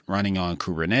is it running on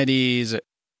Kubernetes?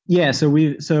 Yeah, so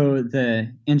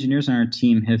the engineers on our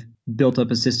team have built up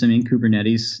a system in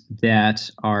Kubernetes that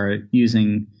are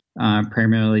using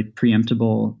primarily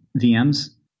preemptible VMs,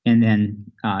 and then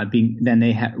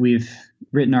we've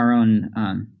written our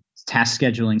own task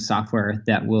scheduling software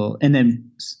that will,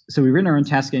 we've written our own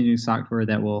task scheduling software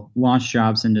that will launch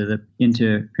jobs into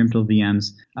preemptible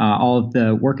VMs. All of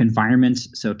the work environments,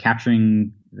 so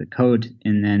capturing the code,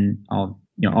 and then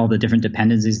all the different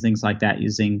dependencies, things like that,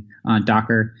 using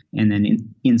Docker, and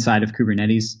then inside of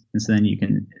Kubernetes. And so then you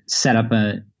can set up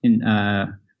an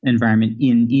environment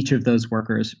in each of those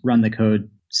workers, run the code,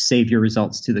 save your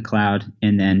results to the cloud,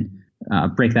 and then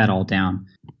break that all down.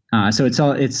 So it's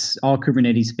all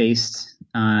Kubernetes based.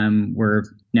 We're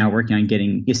now working on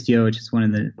getting Istio, which is one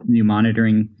of the new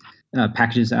monitoring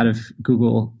packages out of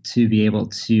Google, to be able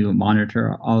to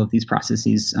monitor all of these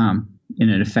processes in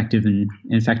an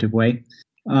effective way.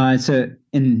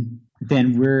 And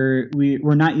then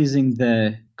we're not using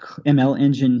the ML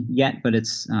engine yet, but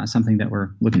it's something that we're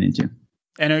looking into.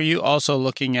 And are you also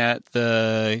looking at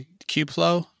the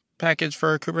Kubeflow package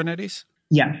for Kubernetes?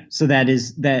 Yeah, so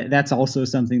that's also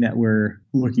something that we're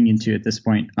looking into at this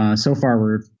point. So far,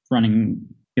 we're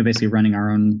basically running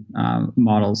our own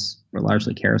models. We're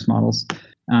largely Keras models,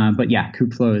 but yeah,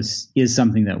 Kubeflow is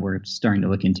something that we're starting to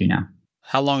look into now.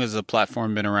 How long has the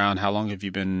platform been around? How long have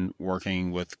you been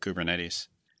working with Kubernetes?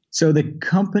 So the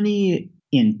company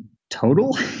in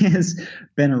total has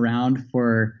been around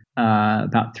for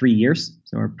about 3 years.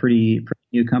 So we're a pretty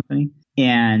new company.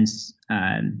 And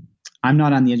I'm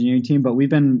not on the engineering team, but we've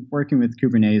been working with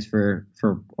Kubernetes for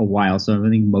a while. So I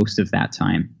think most of that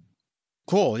time.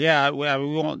 Cool. Yeah, we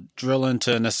won't drill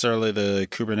into necessarily the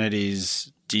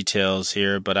Kubernetes details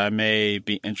here, but I may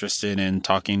be interested in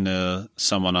talking to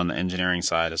someone on the engineering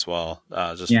side as well, for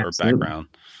absolutely. background.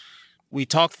 We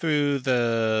talked through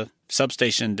the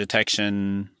substation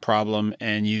detection problem,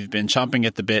 and you've been chomping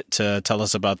at the bit to tell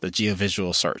us about the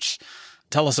geovisual search.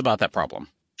 Tell us about that problem.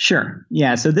 Sure.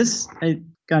 Yeah. So this, I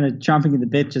kind of chomping at the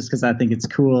bit just because I think it's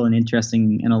cool and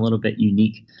interesting and a little bit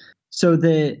unique. So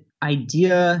the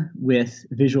idea with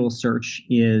visual search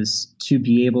is to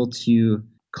be able to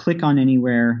click on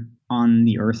anywhere on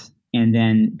the Earth and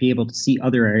then be able to see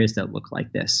other areas that look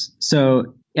like this.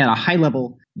 So at a high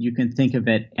level, you can think of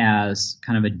it as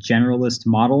kind of a generalist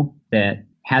model that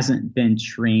hasn't been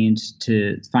trained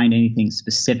to find anything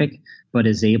specific, but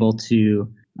is able to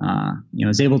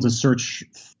search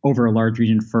over a large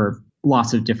region for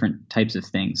lots of different types of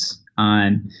things.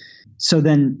 So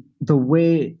then the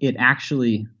way it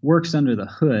actually works under the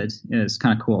hood is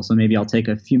kind of cool. So maybe I'll take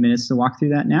a few minutes to walk through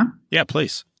that now. Yeah,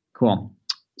 please. Cool.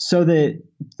 So the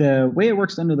way it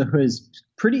works under the hood is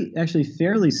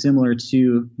fairly similar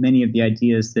to many of the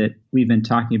ideas that we've been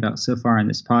talking about so far in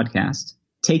this podcast.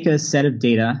 Take a set of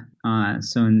data.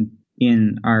 So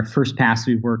in our first pass,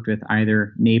 we've worked with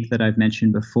either NAPE that I've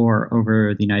mentioned before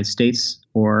over the United States,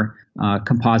 or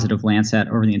composite of Landsat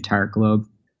over the entire globe.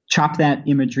 Chop that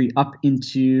imagery up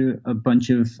into a bunch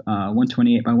of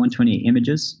 128 by 128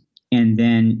 images, and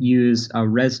then use a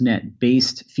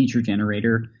ResNet-based feature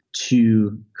generator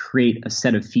to create a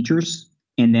set of features,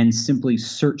 and then simply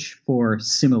search for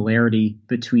similarity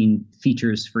between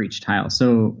features for each tile.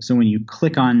 So when you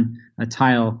click on a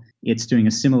tile, it's doing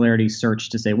a similarity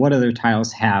search to say what other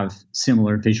tiles have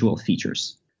similar visual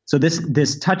features. So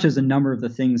this touches a number of the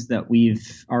things that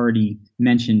we've already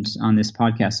mentioned on this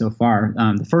podcast so far.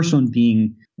 The first one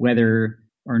being whether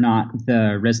or not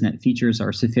the ResNet features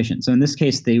are sufficient. So in this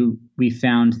case, we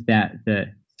found that the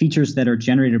features that are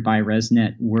generated by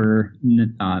ResNet were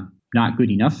not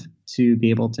good enough to be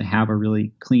able to have a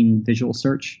really clean visual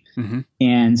search. Mm-hmm.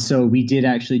 And so we did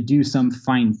actually do some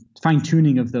fine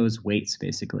tuning of those weights,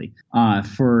 basically.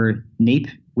 For NAPE,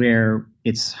 where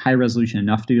it's high resolution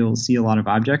enough to be able to see a lot of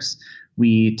objects,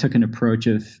 we took an approach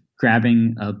of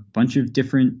grabbing a bunch of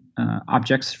different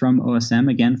objects from OSM,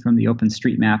 again, from the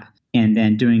OpenStreetMap, and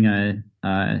then doing a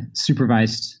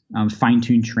supervised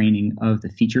fine-tuned training of the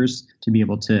features to be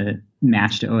able to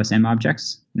match to OSM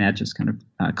objects. And that just kind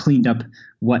of cleaned up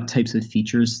what types of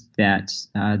features that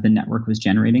the network was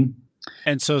generating.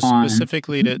 And so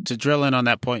specifically to drill in on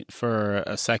that point for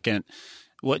a second,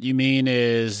 what you mean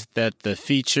is that the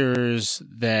features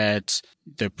that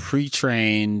the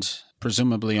pre-trained,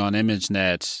 presumably on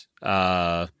ImageNet,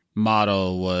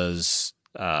 model was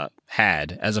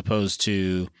had, as opposed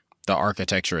to the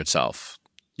architecture itself.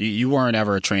 You weren't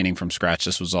ever training from scratch.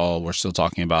 This was all, we're still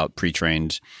talking about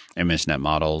pre-trained ImageNet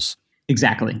models.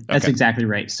 Exactly. That's exactly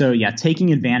right. So yeah,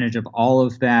 taking advantage of all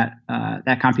of that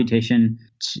computation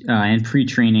and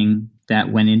pre-training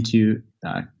that went into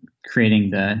creating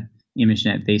the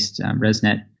ImageNet-based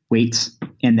ResNet weights,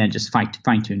 and then just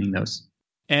fine-tuning those.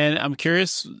 And I'm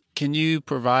curious, can you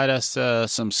provide us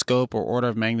some scope or order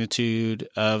of magnitude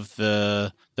of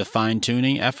the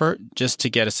fine-tuning effort, just to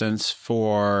get a sense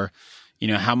for,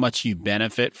 how much you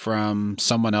benefit from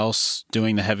someone else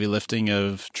doing the heavy lifting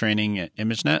of training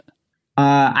ImageNet?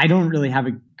 I don't really have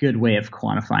a good way of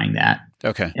quantifying that.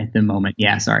 Okay. At the moment.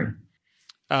 Yeah, sorry.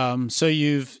 So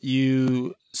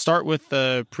you start with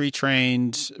the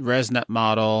pre-trained ResNet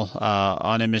model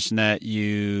on ImageNet.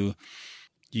 You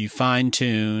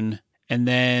fine-tune, and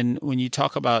then when you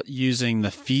talk about using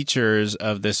the features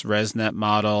of this ResNet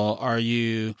model, are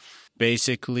you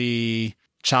basically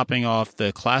chopping off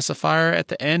the classifier at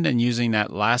the end and using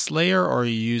that last layer, or are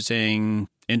you using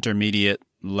intermediate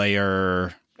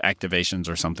layer activations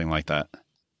or something like that?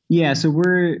 Yeah, so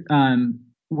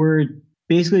we're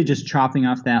basically just chopping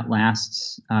off that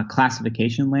last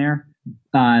classification layer,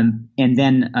 and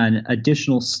then an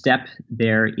additional step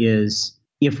there is,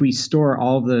 if we store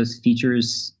all of those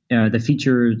features, the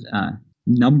feature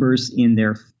numbers in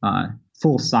their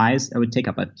full size, that would take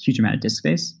up a huge amount of disk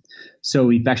space. So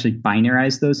we've actually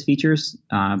binarized those features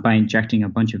by injecting a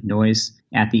bunch of noise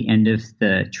at the end of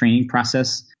the training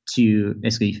process to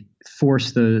basically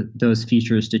force those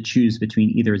features to choose between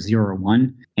either 0 or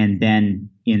 1. And then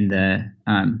in the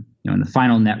in the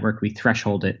final network, we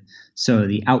threshold it. So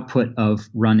the output of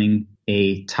running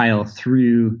a tile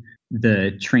through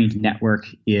the trained network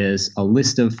is a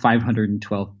list of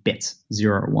 512 bits,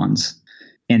 0 or 1s.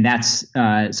 And that's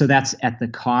at the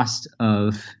cost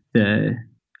of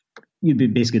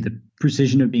basically the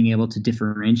precision of being able to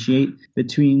differentiate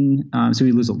between. So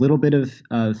we lose a little bit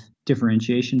of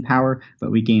differentiation power,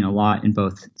 but we gain a lot in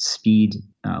both speed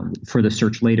for the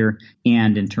search later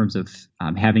and in terms of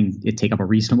having it take up a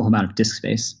reasonable amount of disk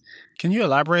space. Can you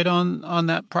elaborate on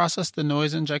that process, the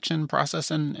noise injection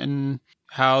process, and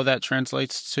how that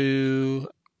translates to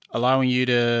allowing you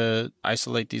to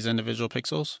isolate these individual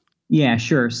pixels? Yeah,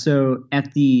 sure. So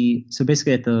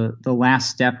basically at the last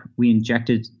step, we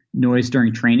injected noise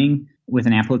during training with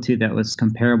an amplitude that was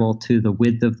comparable to the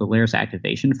width of the layer's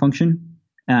activation function.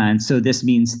 And so this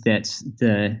means that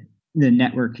the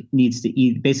network needs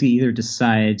to basically either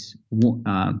decide,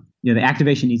 the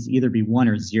activation needs to either be 1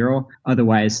 or 0.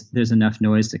 Otherwise, there's enough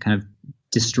noise to kind of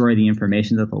destroy the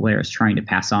information that the layer is trying to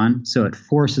pass on. So it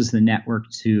forces the network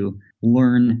to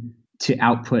learn to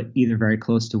output either very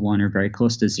close to 1 or very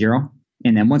close to 0.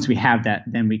 And then once we have that,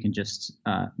 then we can just,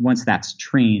 once that's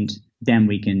trained, then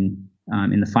we can,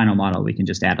 in the final model, we can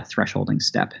just add a thresholding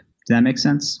step. Does that make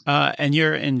sense? And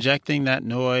you're injecting that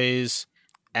noise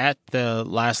at the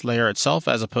last layer itself,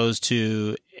 as opposed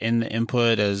to in the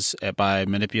input by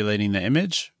manipulating the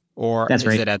image? Or That's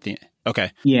right. Is it at the...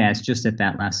 Okay. Yeah, it's just at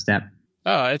that last step.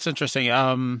 Oh, it's interesting.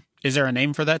 Is there a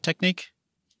name for that technique?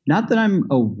 Not that I'm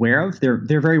aware of. There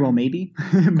very well may be,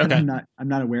 but okay. I'm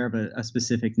not aware of a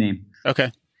specific name.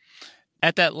 Okay.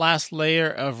 At that last layer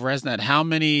of ResNet, how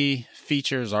many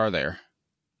features are there?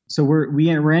 So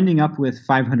we're ending up with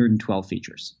 512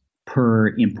 features per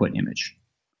input image.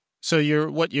 So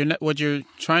what you're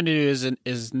trying to do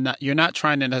is not, you're not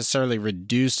trying to necessarily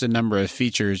reduce the number of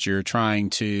features. You're trying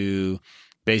to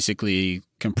basically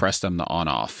compress them to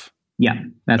on-off. Yeah,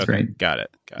 that's okay, right. Got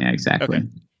it. Yeah, exactly. Okay.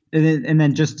 And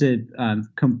then just to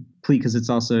complete, because it's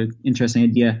also an interesting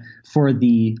idea, for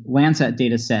the Landsat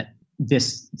data set,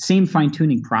 this same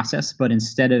fine-tuning process, but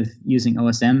instead of using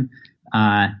OSM,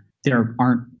 there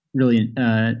aren't really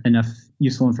enough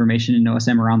useful information in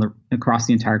OSM across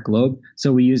the entire globe.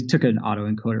 So we took an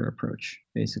autoencoder approach,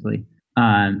 basically,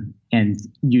 and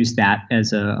used that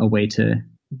as a way to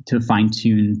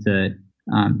fine-tune the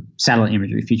satellite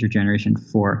imagery feature generation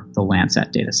for the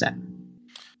Landsat data set.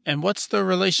 And what's the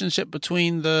relationship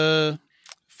between the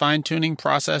fine-tuning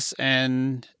process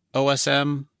and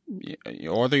OSM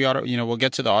or the auto? We'll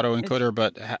get to the autoencoder,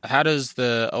 but how does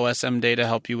the OSM data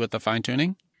help you with the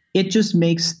fine-tuning? It just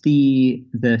makes the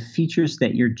features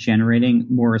that you're generating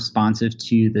more responsive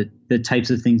to the types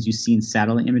of things you see in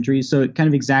satellite imagery. So kind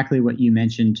of exactly what you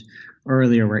mentioned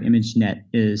earlier, where ImageNet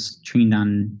is trained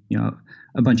on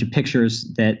a bunch of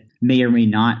pictures that may or may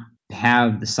not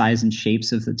have the size and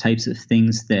shapes of the types of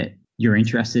things that you're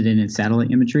interested in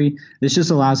satellite imagery. This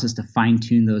just allows us to fine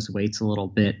tune those weights a little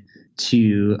bit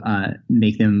to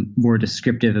make them more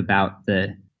descriptive about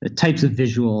the types of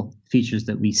visual features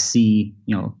that we see,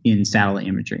 in satellite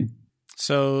imagery.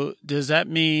 So does that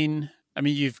mean,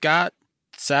 you've got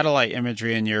satellite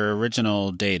imagery in your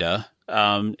original data.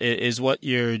 Is what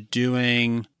you're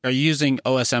doing, are you using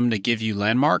OSM to give you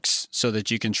landmarks so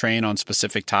that you can train on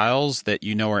specific tiles that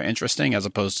are interesting as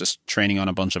opposed to training on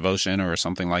a bunch of ocean or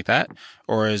something like that?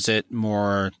 Or is it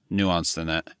more nuanced than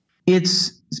that?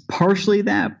 It's partially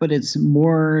that, but it's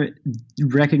more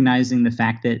recognizing the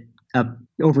fact that a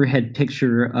overhead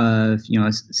picture of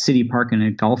a city park and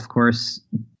a golf course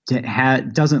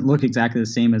doesn't look exactly the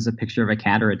same as a picture of a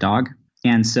cat or a dog.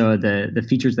 And so the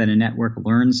features that a network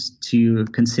learns to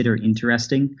consider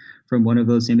interesting from one of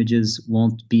those images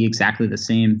won't be exactly the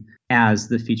same as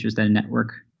the features that a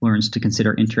network learns to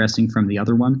consider interesting from the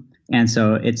other one. And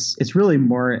so it's really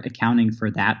more accounting for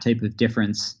that type of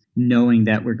difference, knowing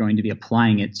that we're going to be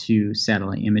applying it to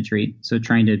satellite imagery. So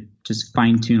trying to just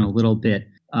fine tune a little bit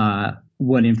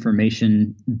what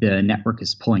information the network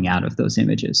is pulling out of those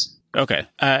images. Okay.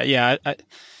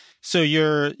 So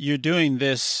you're doing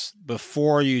this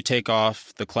before you take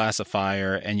off the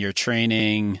classifier, and you're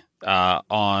training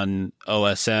on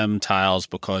OSM tiles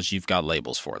because you've got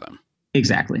labels for them.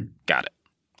 Exactly. Got it.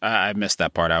 I missed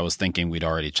that part. I was thinking we'd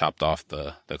already chopped off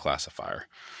the classifier.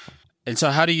 And so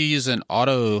how do you use an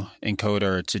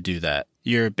autoencoder to do that?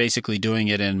 You're basically doing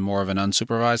it in more of an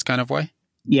unsupervised kind of way?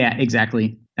 Yeah,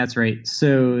 exactly. That's right.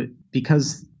 So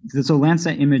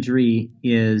Landsat imagery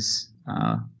is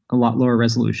a lot lower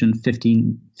resolution,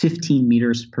 15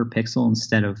 meters per pixel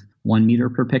instead of 1 meter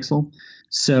per pixel.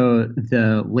 So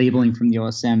the labeling from the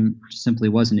OSM simply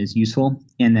wasn't as useful.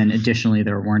 And then additionally,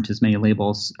 there weren't as many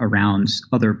labels around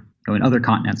in other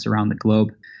continents around the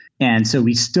globe. And so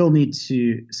we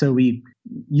we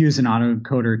use an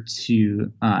autoencoder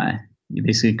to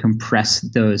basically compress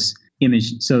those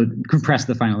compress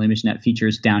the final ImageNet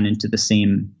features down into the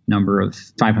same number of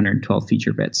 512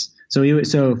 feature bits. So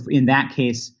in that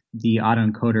case, the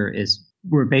autoencoder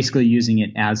we're basically using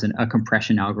it as a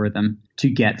compression algorithm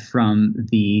to get from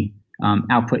the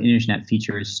output ImageNet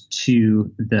features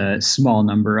to the small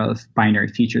number of binary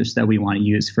features that we want to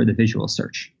use for the visual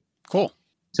search. Cool.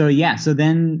 So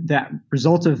then the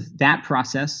result of that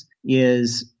process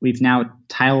is we've now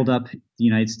tiled up the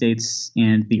United States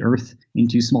and the Earth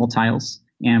into small tiles,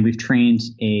 and we've trained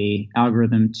a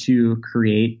algorithm to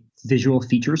create visual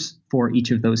features for each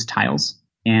of those tiles.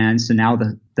 And so now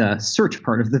the search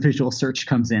part of the visual search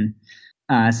comes in.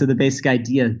 So the basic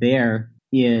idea there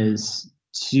is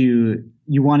you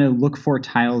want to look for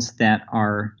tiles that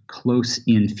are close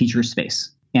in feature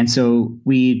space. And so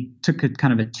we took a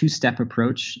kind of a two-step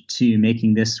approach to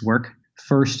making this work.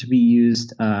 First, we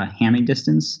used Hamming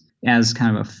distance as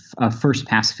kind of a first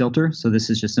pass filter. So this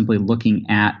is just simply looking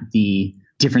at the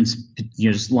difference,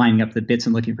 just lining up the bits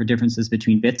and looking for differences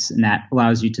between bits. And that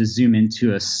allows you to zoom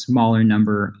into a smaller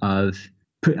number of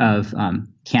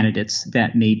candidates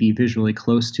that may be visually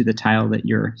close to the tile that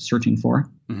you're searching for.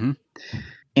 Mm-hmm.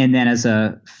 And then as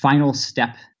a final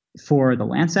step for the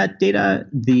Landsat data,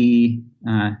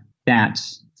 that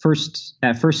first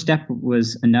step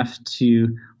was enough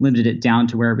to limit it down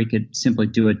to where we could simply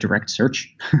do a direct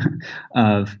search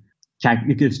of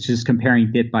just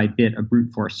comparing bit by bit, a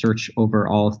brute force search over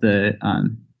all of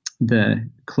the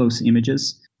close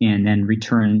images, and then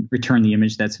return the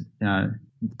image that's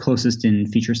closest in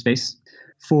feature space.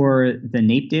 For the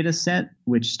NAPE data set,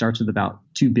 which starts with about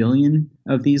 2 billion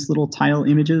of these little tile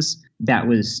images,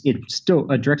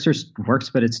 a direct search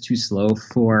works, but it's too slow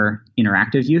for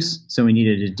interactive use. So we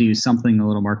needed to do something a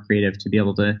little more creative to be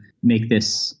able to make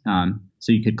this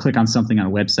so you could click on something on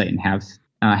a website and have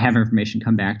have information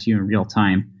come back to you in real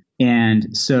time.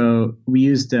 And so we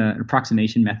used an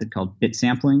approximation method called bit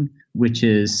sampling, which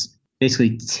is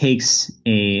basically takes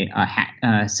a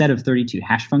set of 32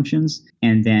 hash functions,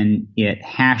 and then it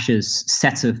hashes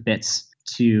sets of bits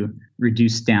to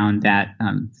reduce down that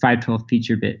 512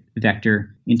 feature bit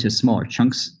vector into smaller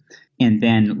chunks, and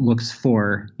then looks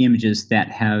for images that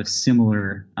have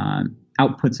similar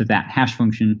outputs of that hash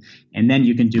function. And then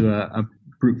you can do a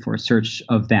brute force search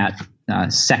of that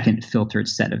second filtered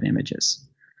set of images.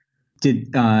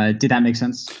 Did that make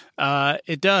sense?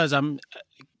 It does. I'm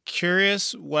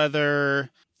curious whether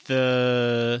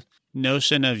the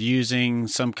notion of using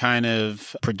some kind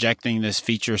of projecting this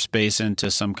feature space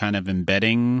into some kind of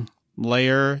embedding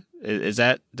layer, does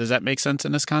that make sense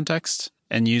in this context?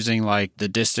 And using like the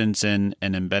distance in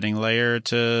an embedding layer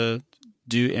to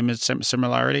do image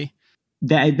similarity?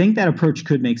 I think that approach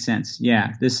could make sense.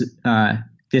 Yeah, this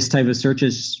type of search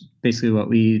is basically what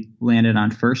we landed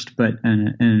on first, but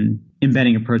an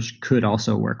embedding approach could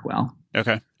also work well.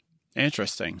 Okay.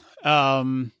 Interesting.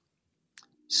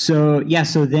 So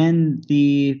then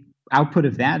the output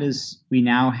of that is we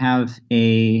now have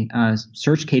a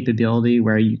search capability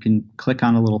where you can click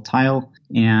on a little tile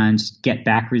and get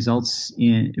back results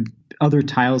in other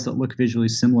tiles that look visually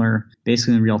similar,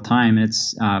 basically in real time. And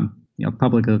it's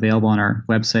publicly available on our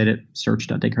website at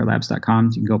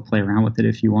search.descarteslabs.com. You can go play around with it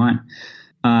if you want.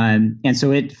 And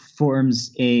so it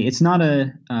forms it's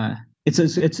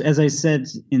as I said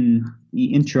in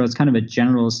the intro, it's kind of a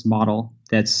generalist model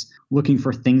that's looking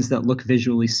for things that look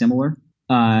visually similar.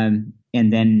 And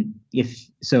then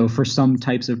for some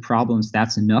types of problems,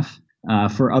 that's enough.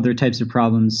 For other types of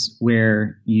problems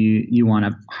where you want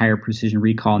a higher precision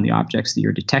recall in the objects that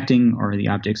you're detecting, or the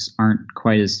objects aren't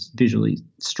quite as visually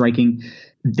striking,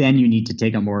 then you need to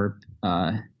take a more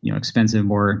expensive,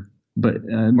 more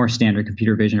standard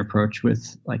computer vision approach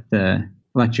with like the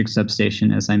electric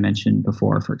substation, as I mentioned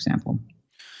before, for example.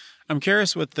 I'm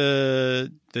curious with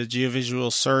the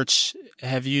geovisual search,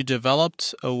 have you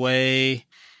developed a way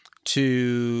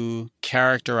to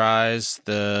characterize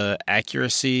the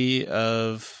accuracy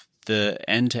of the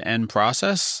end-to-end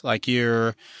process? Like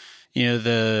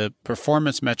the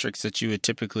performance metrics that you would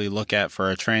typically look at for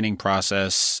a training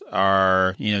process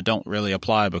are, don't really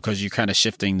apply because you're kind of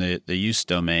shifting the use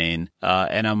domain.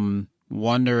 And I'm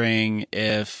wondering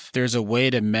if there's a way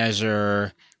to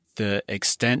measure the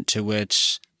extent to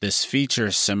which this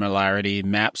feature similarity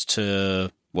maps to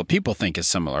what people think is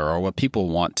similar or what people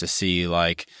want to see.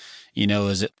 Like,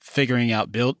 is it figuring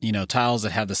out tiles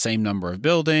that have the same number of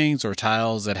buildings, or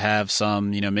tiles that have some,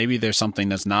 maybe there's something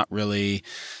that's not really,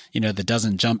 that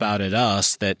doesn't jump out at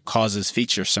us that causes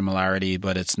feature similarity,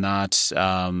 but it's not,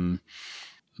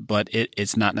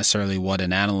 it's not necessarily what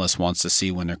an analyst wants to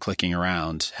see when they're clicking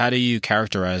around. How do you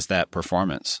characterize that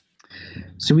performance?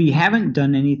 So we haven't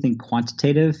done anything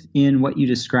quantitative in what you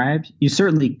described. You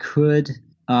certainly could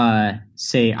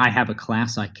say, I have a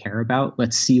class I care about.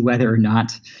 Let's see whether or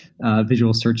not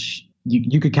visual search,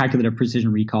 you could calculate a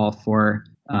precision recall for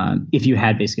if you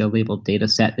had basically a labeled data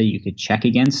set that you could check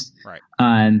against. Right.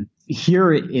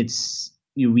 Here,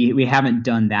 we haven't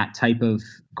done that type of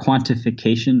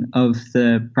quantification of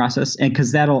the process, and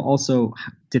because that'll also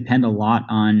depend a lot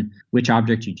on which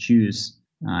object you choose.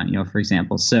 For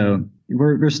example, so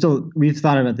we've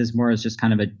thought about this more as just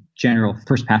kind of a general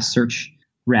first pass search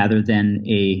rather than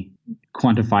a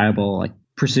quantifiable like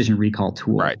precision recall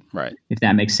tool. Right. If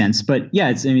that makes sense. But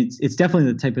yeah, it's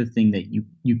definitely the type of thing that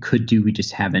you could do. We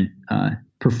just haven't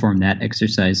performed that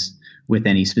exercise with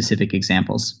any specific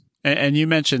examples. And you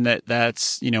mentioned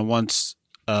that's, once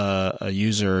a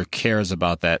user cares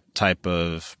about that type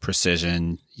of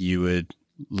precision, you would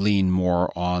lean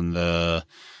more on the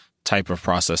type of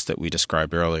process that we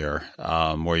described earlier,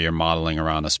 where you're modeling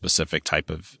around a specific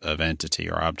type of entity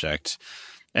or object.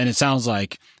 And it sounds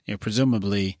like,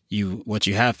 presumably what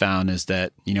you have found is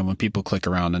that, when people click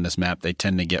around in this map, they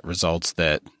tend to get results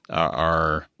that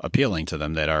are appealing to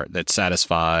them, that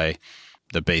satisfy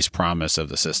the base promise of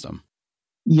the system.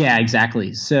 Yeah,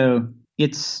 exactly. So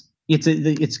it's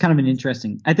kind of an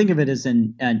interesting, I think of it as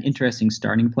an interesting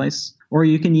starting place. Or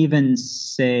you can even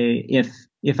say,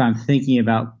 if I'm thinking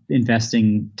about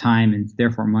investing time and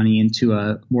therefore money into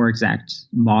a more exact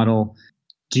model,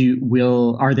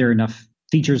 are there enough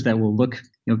features that will look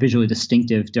visually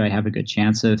distinctive? Do I have a good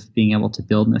chance of being able to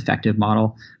build an effective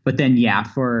model? But then,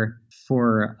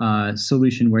 for a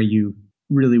solution where you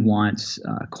really want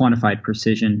quantified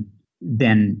precision,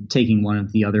 then taking one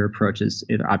of the other approaches,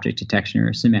 either object detection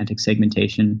or semantic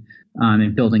segmentation,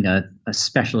 and building a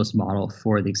specialist model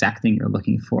for the exact thing you're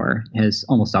looking for has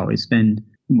almost always been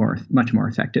much more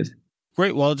effective.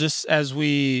 Great. Well, just as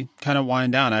we kind of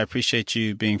wind down, I appreciate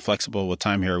you being flexible with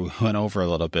time here. We went over a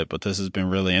little bit, but this has been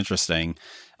really interesting.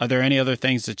 Are there any other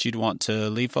things that you'd want to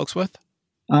leave folks with?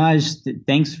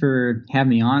 Thanks for having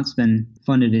me on. It's been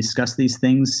fun to discuss these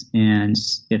things. And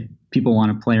if people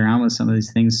want to play around with some of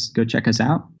these things, go check us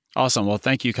out. Awesome. Well,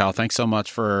 thank you, Kyle. Thanks so much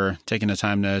for taking the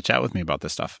time to chat with me about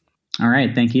this stuff. All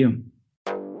right. Thank you.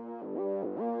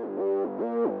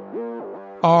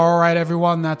 All right,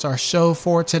 everyone, that's our show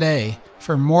for today.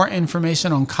 For more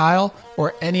information on Kyle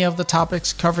or any of the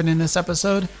topics covered in this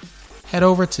episode, head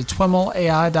over to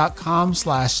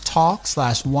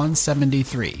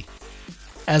twimlai.com/talk/173.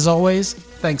 As always,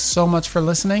 thanks so much for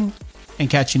listening, and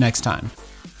catch you next time.